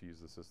approved to use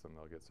the system.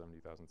 They'll get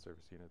 70,000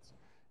 service units.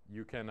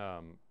 You can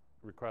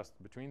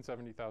request between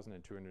 70,000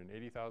 and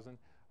 280,000,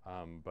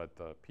 but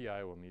the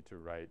PI will need to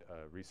write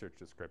a research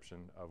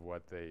description of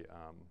what they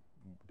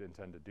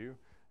intend to do,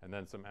 and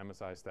then some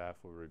MSI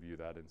staff will review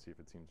that and see if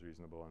it seems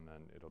reasonable, and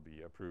then it'll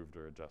be approved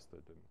or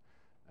adjusted,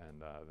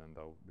 and then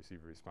they'll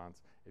receive a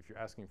response. If you're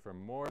asking for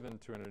more than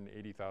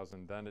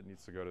 280,000, then it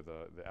needs to go to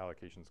the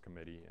allocations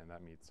committee, and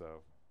that meets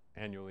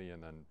annually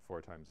and then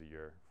 4 times a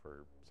year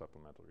for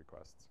supplemental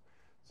requests.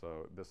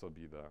 So this will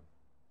be the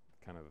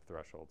kind of the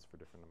thresholds for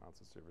different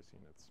amounts of service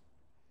units.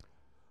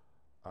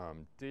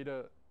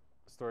 Data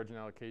storage and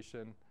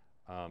allocation.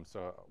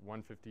 So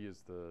 150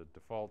 is the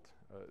default.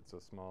 It's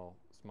a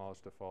smallish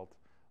default.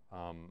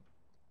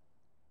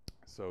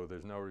 So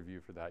there's no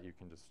review for that. You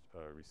can just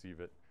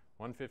receive it.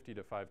 150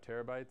 to 5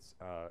 terabytes,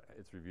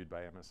 it's reviewed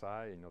by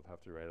MSI, and you'll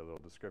have to write a little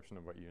description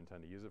of what you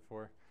intend to use it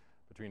for.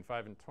 Between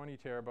 5 and 20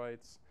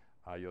 terabytes,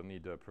 you'll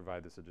need to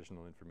provide this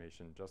additional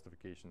information,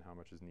 justification, how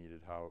much is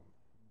needed, how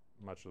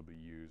much will be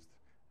used,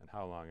 and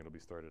how long it'll be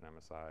stored at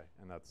MSI,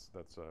 and that's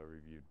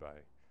reviewed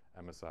by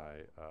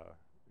MSI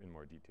in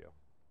more detail.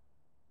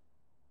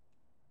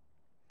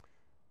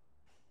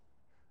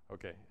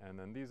 Okay, and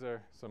then these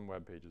are some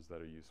web pages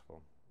that are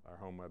useful. Our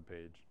home web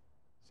page,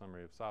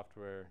 summary of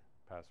software,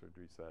 password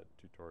reset,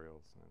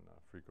 tutorials, and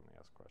frequently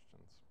asked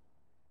questions.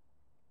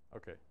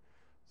 Okay,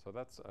 so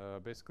that's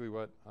basically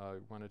what I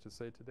wanted to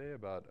say today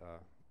about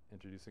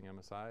introducing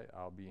MSI.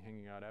 I'll be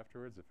hanging out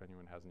afterwards. If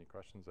anyone has any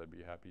questions, I'd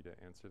be happy to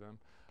answer them.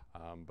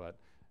 But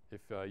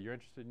if you're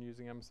interested in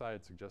using MSI,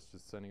 I'd suggest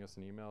just sending us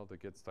an email to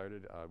get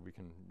started. We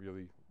can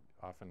really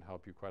often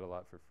help you quite a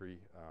lot for free,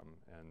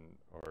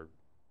 or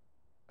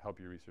help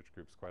your research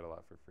groups quite a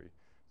lot for free.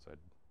 So I'd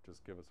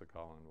just give us a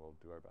call and we'll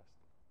do our best.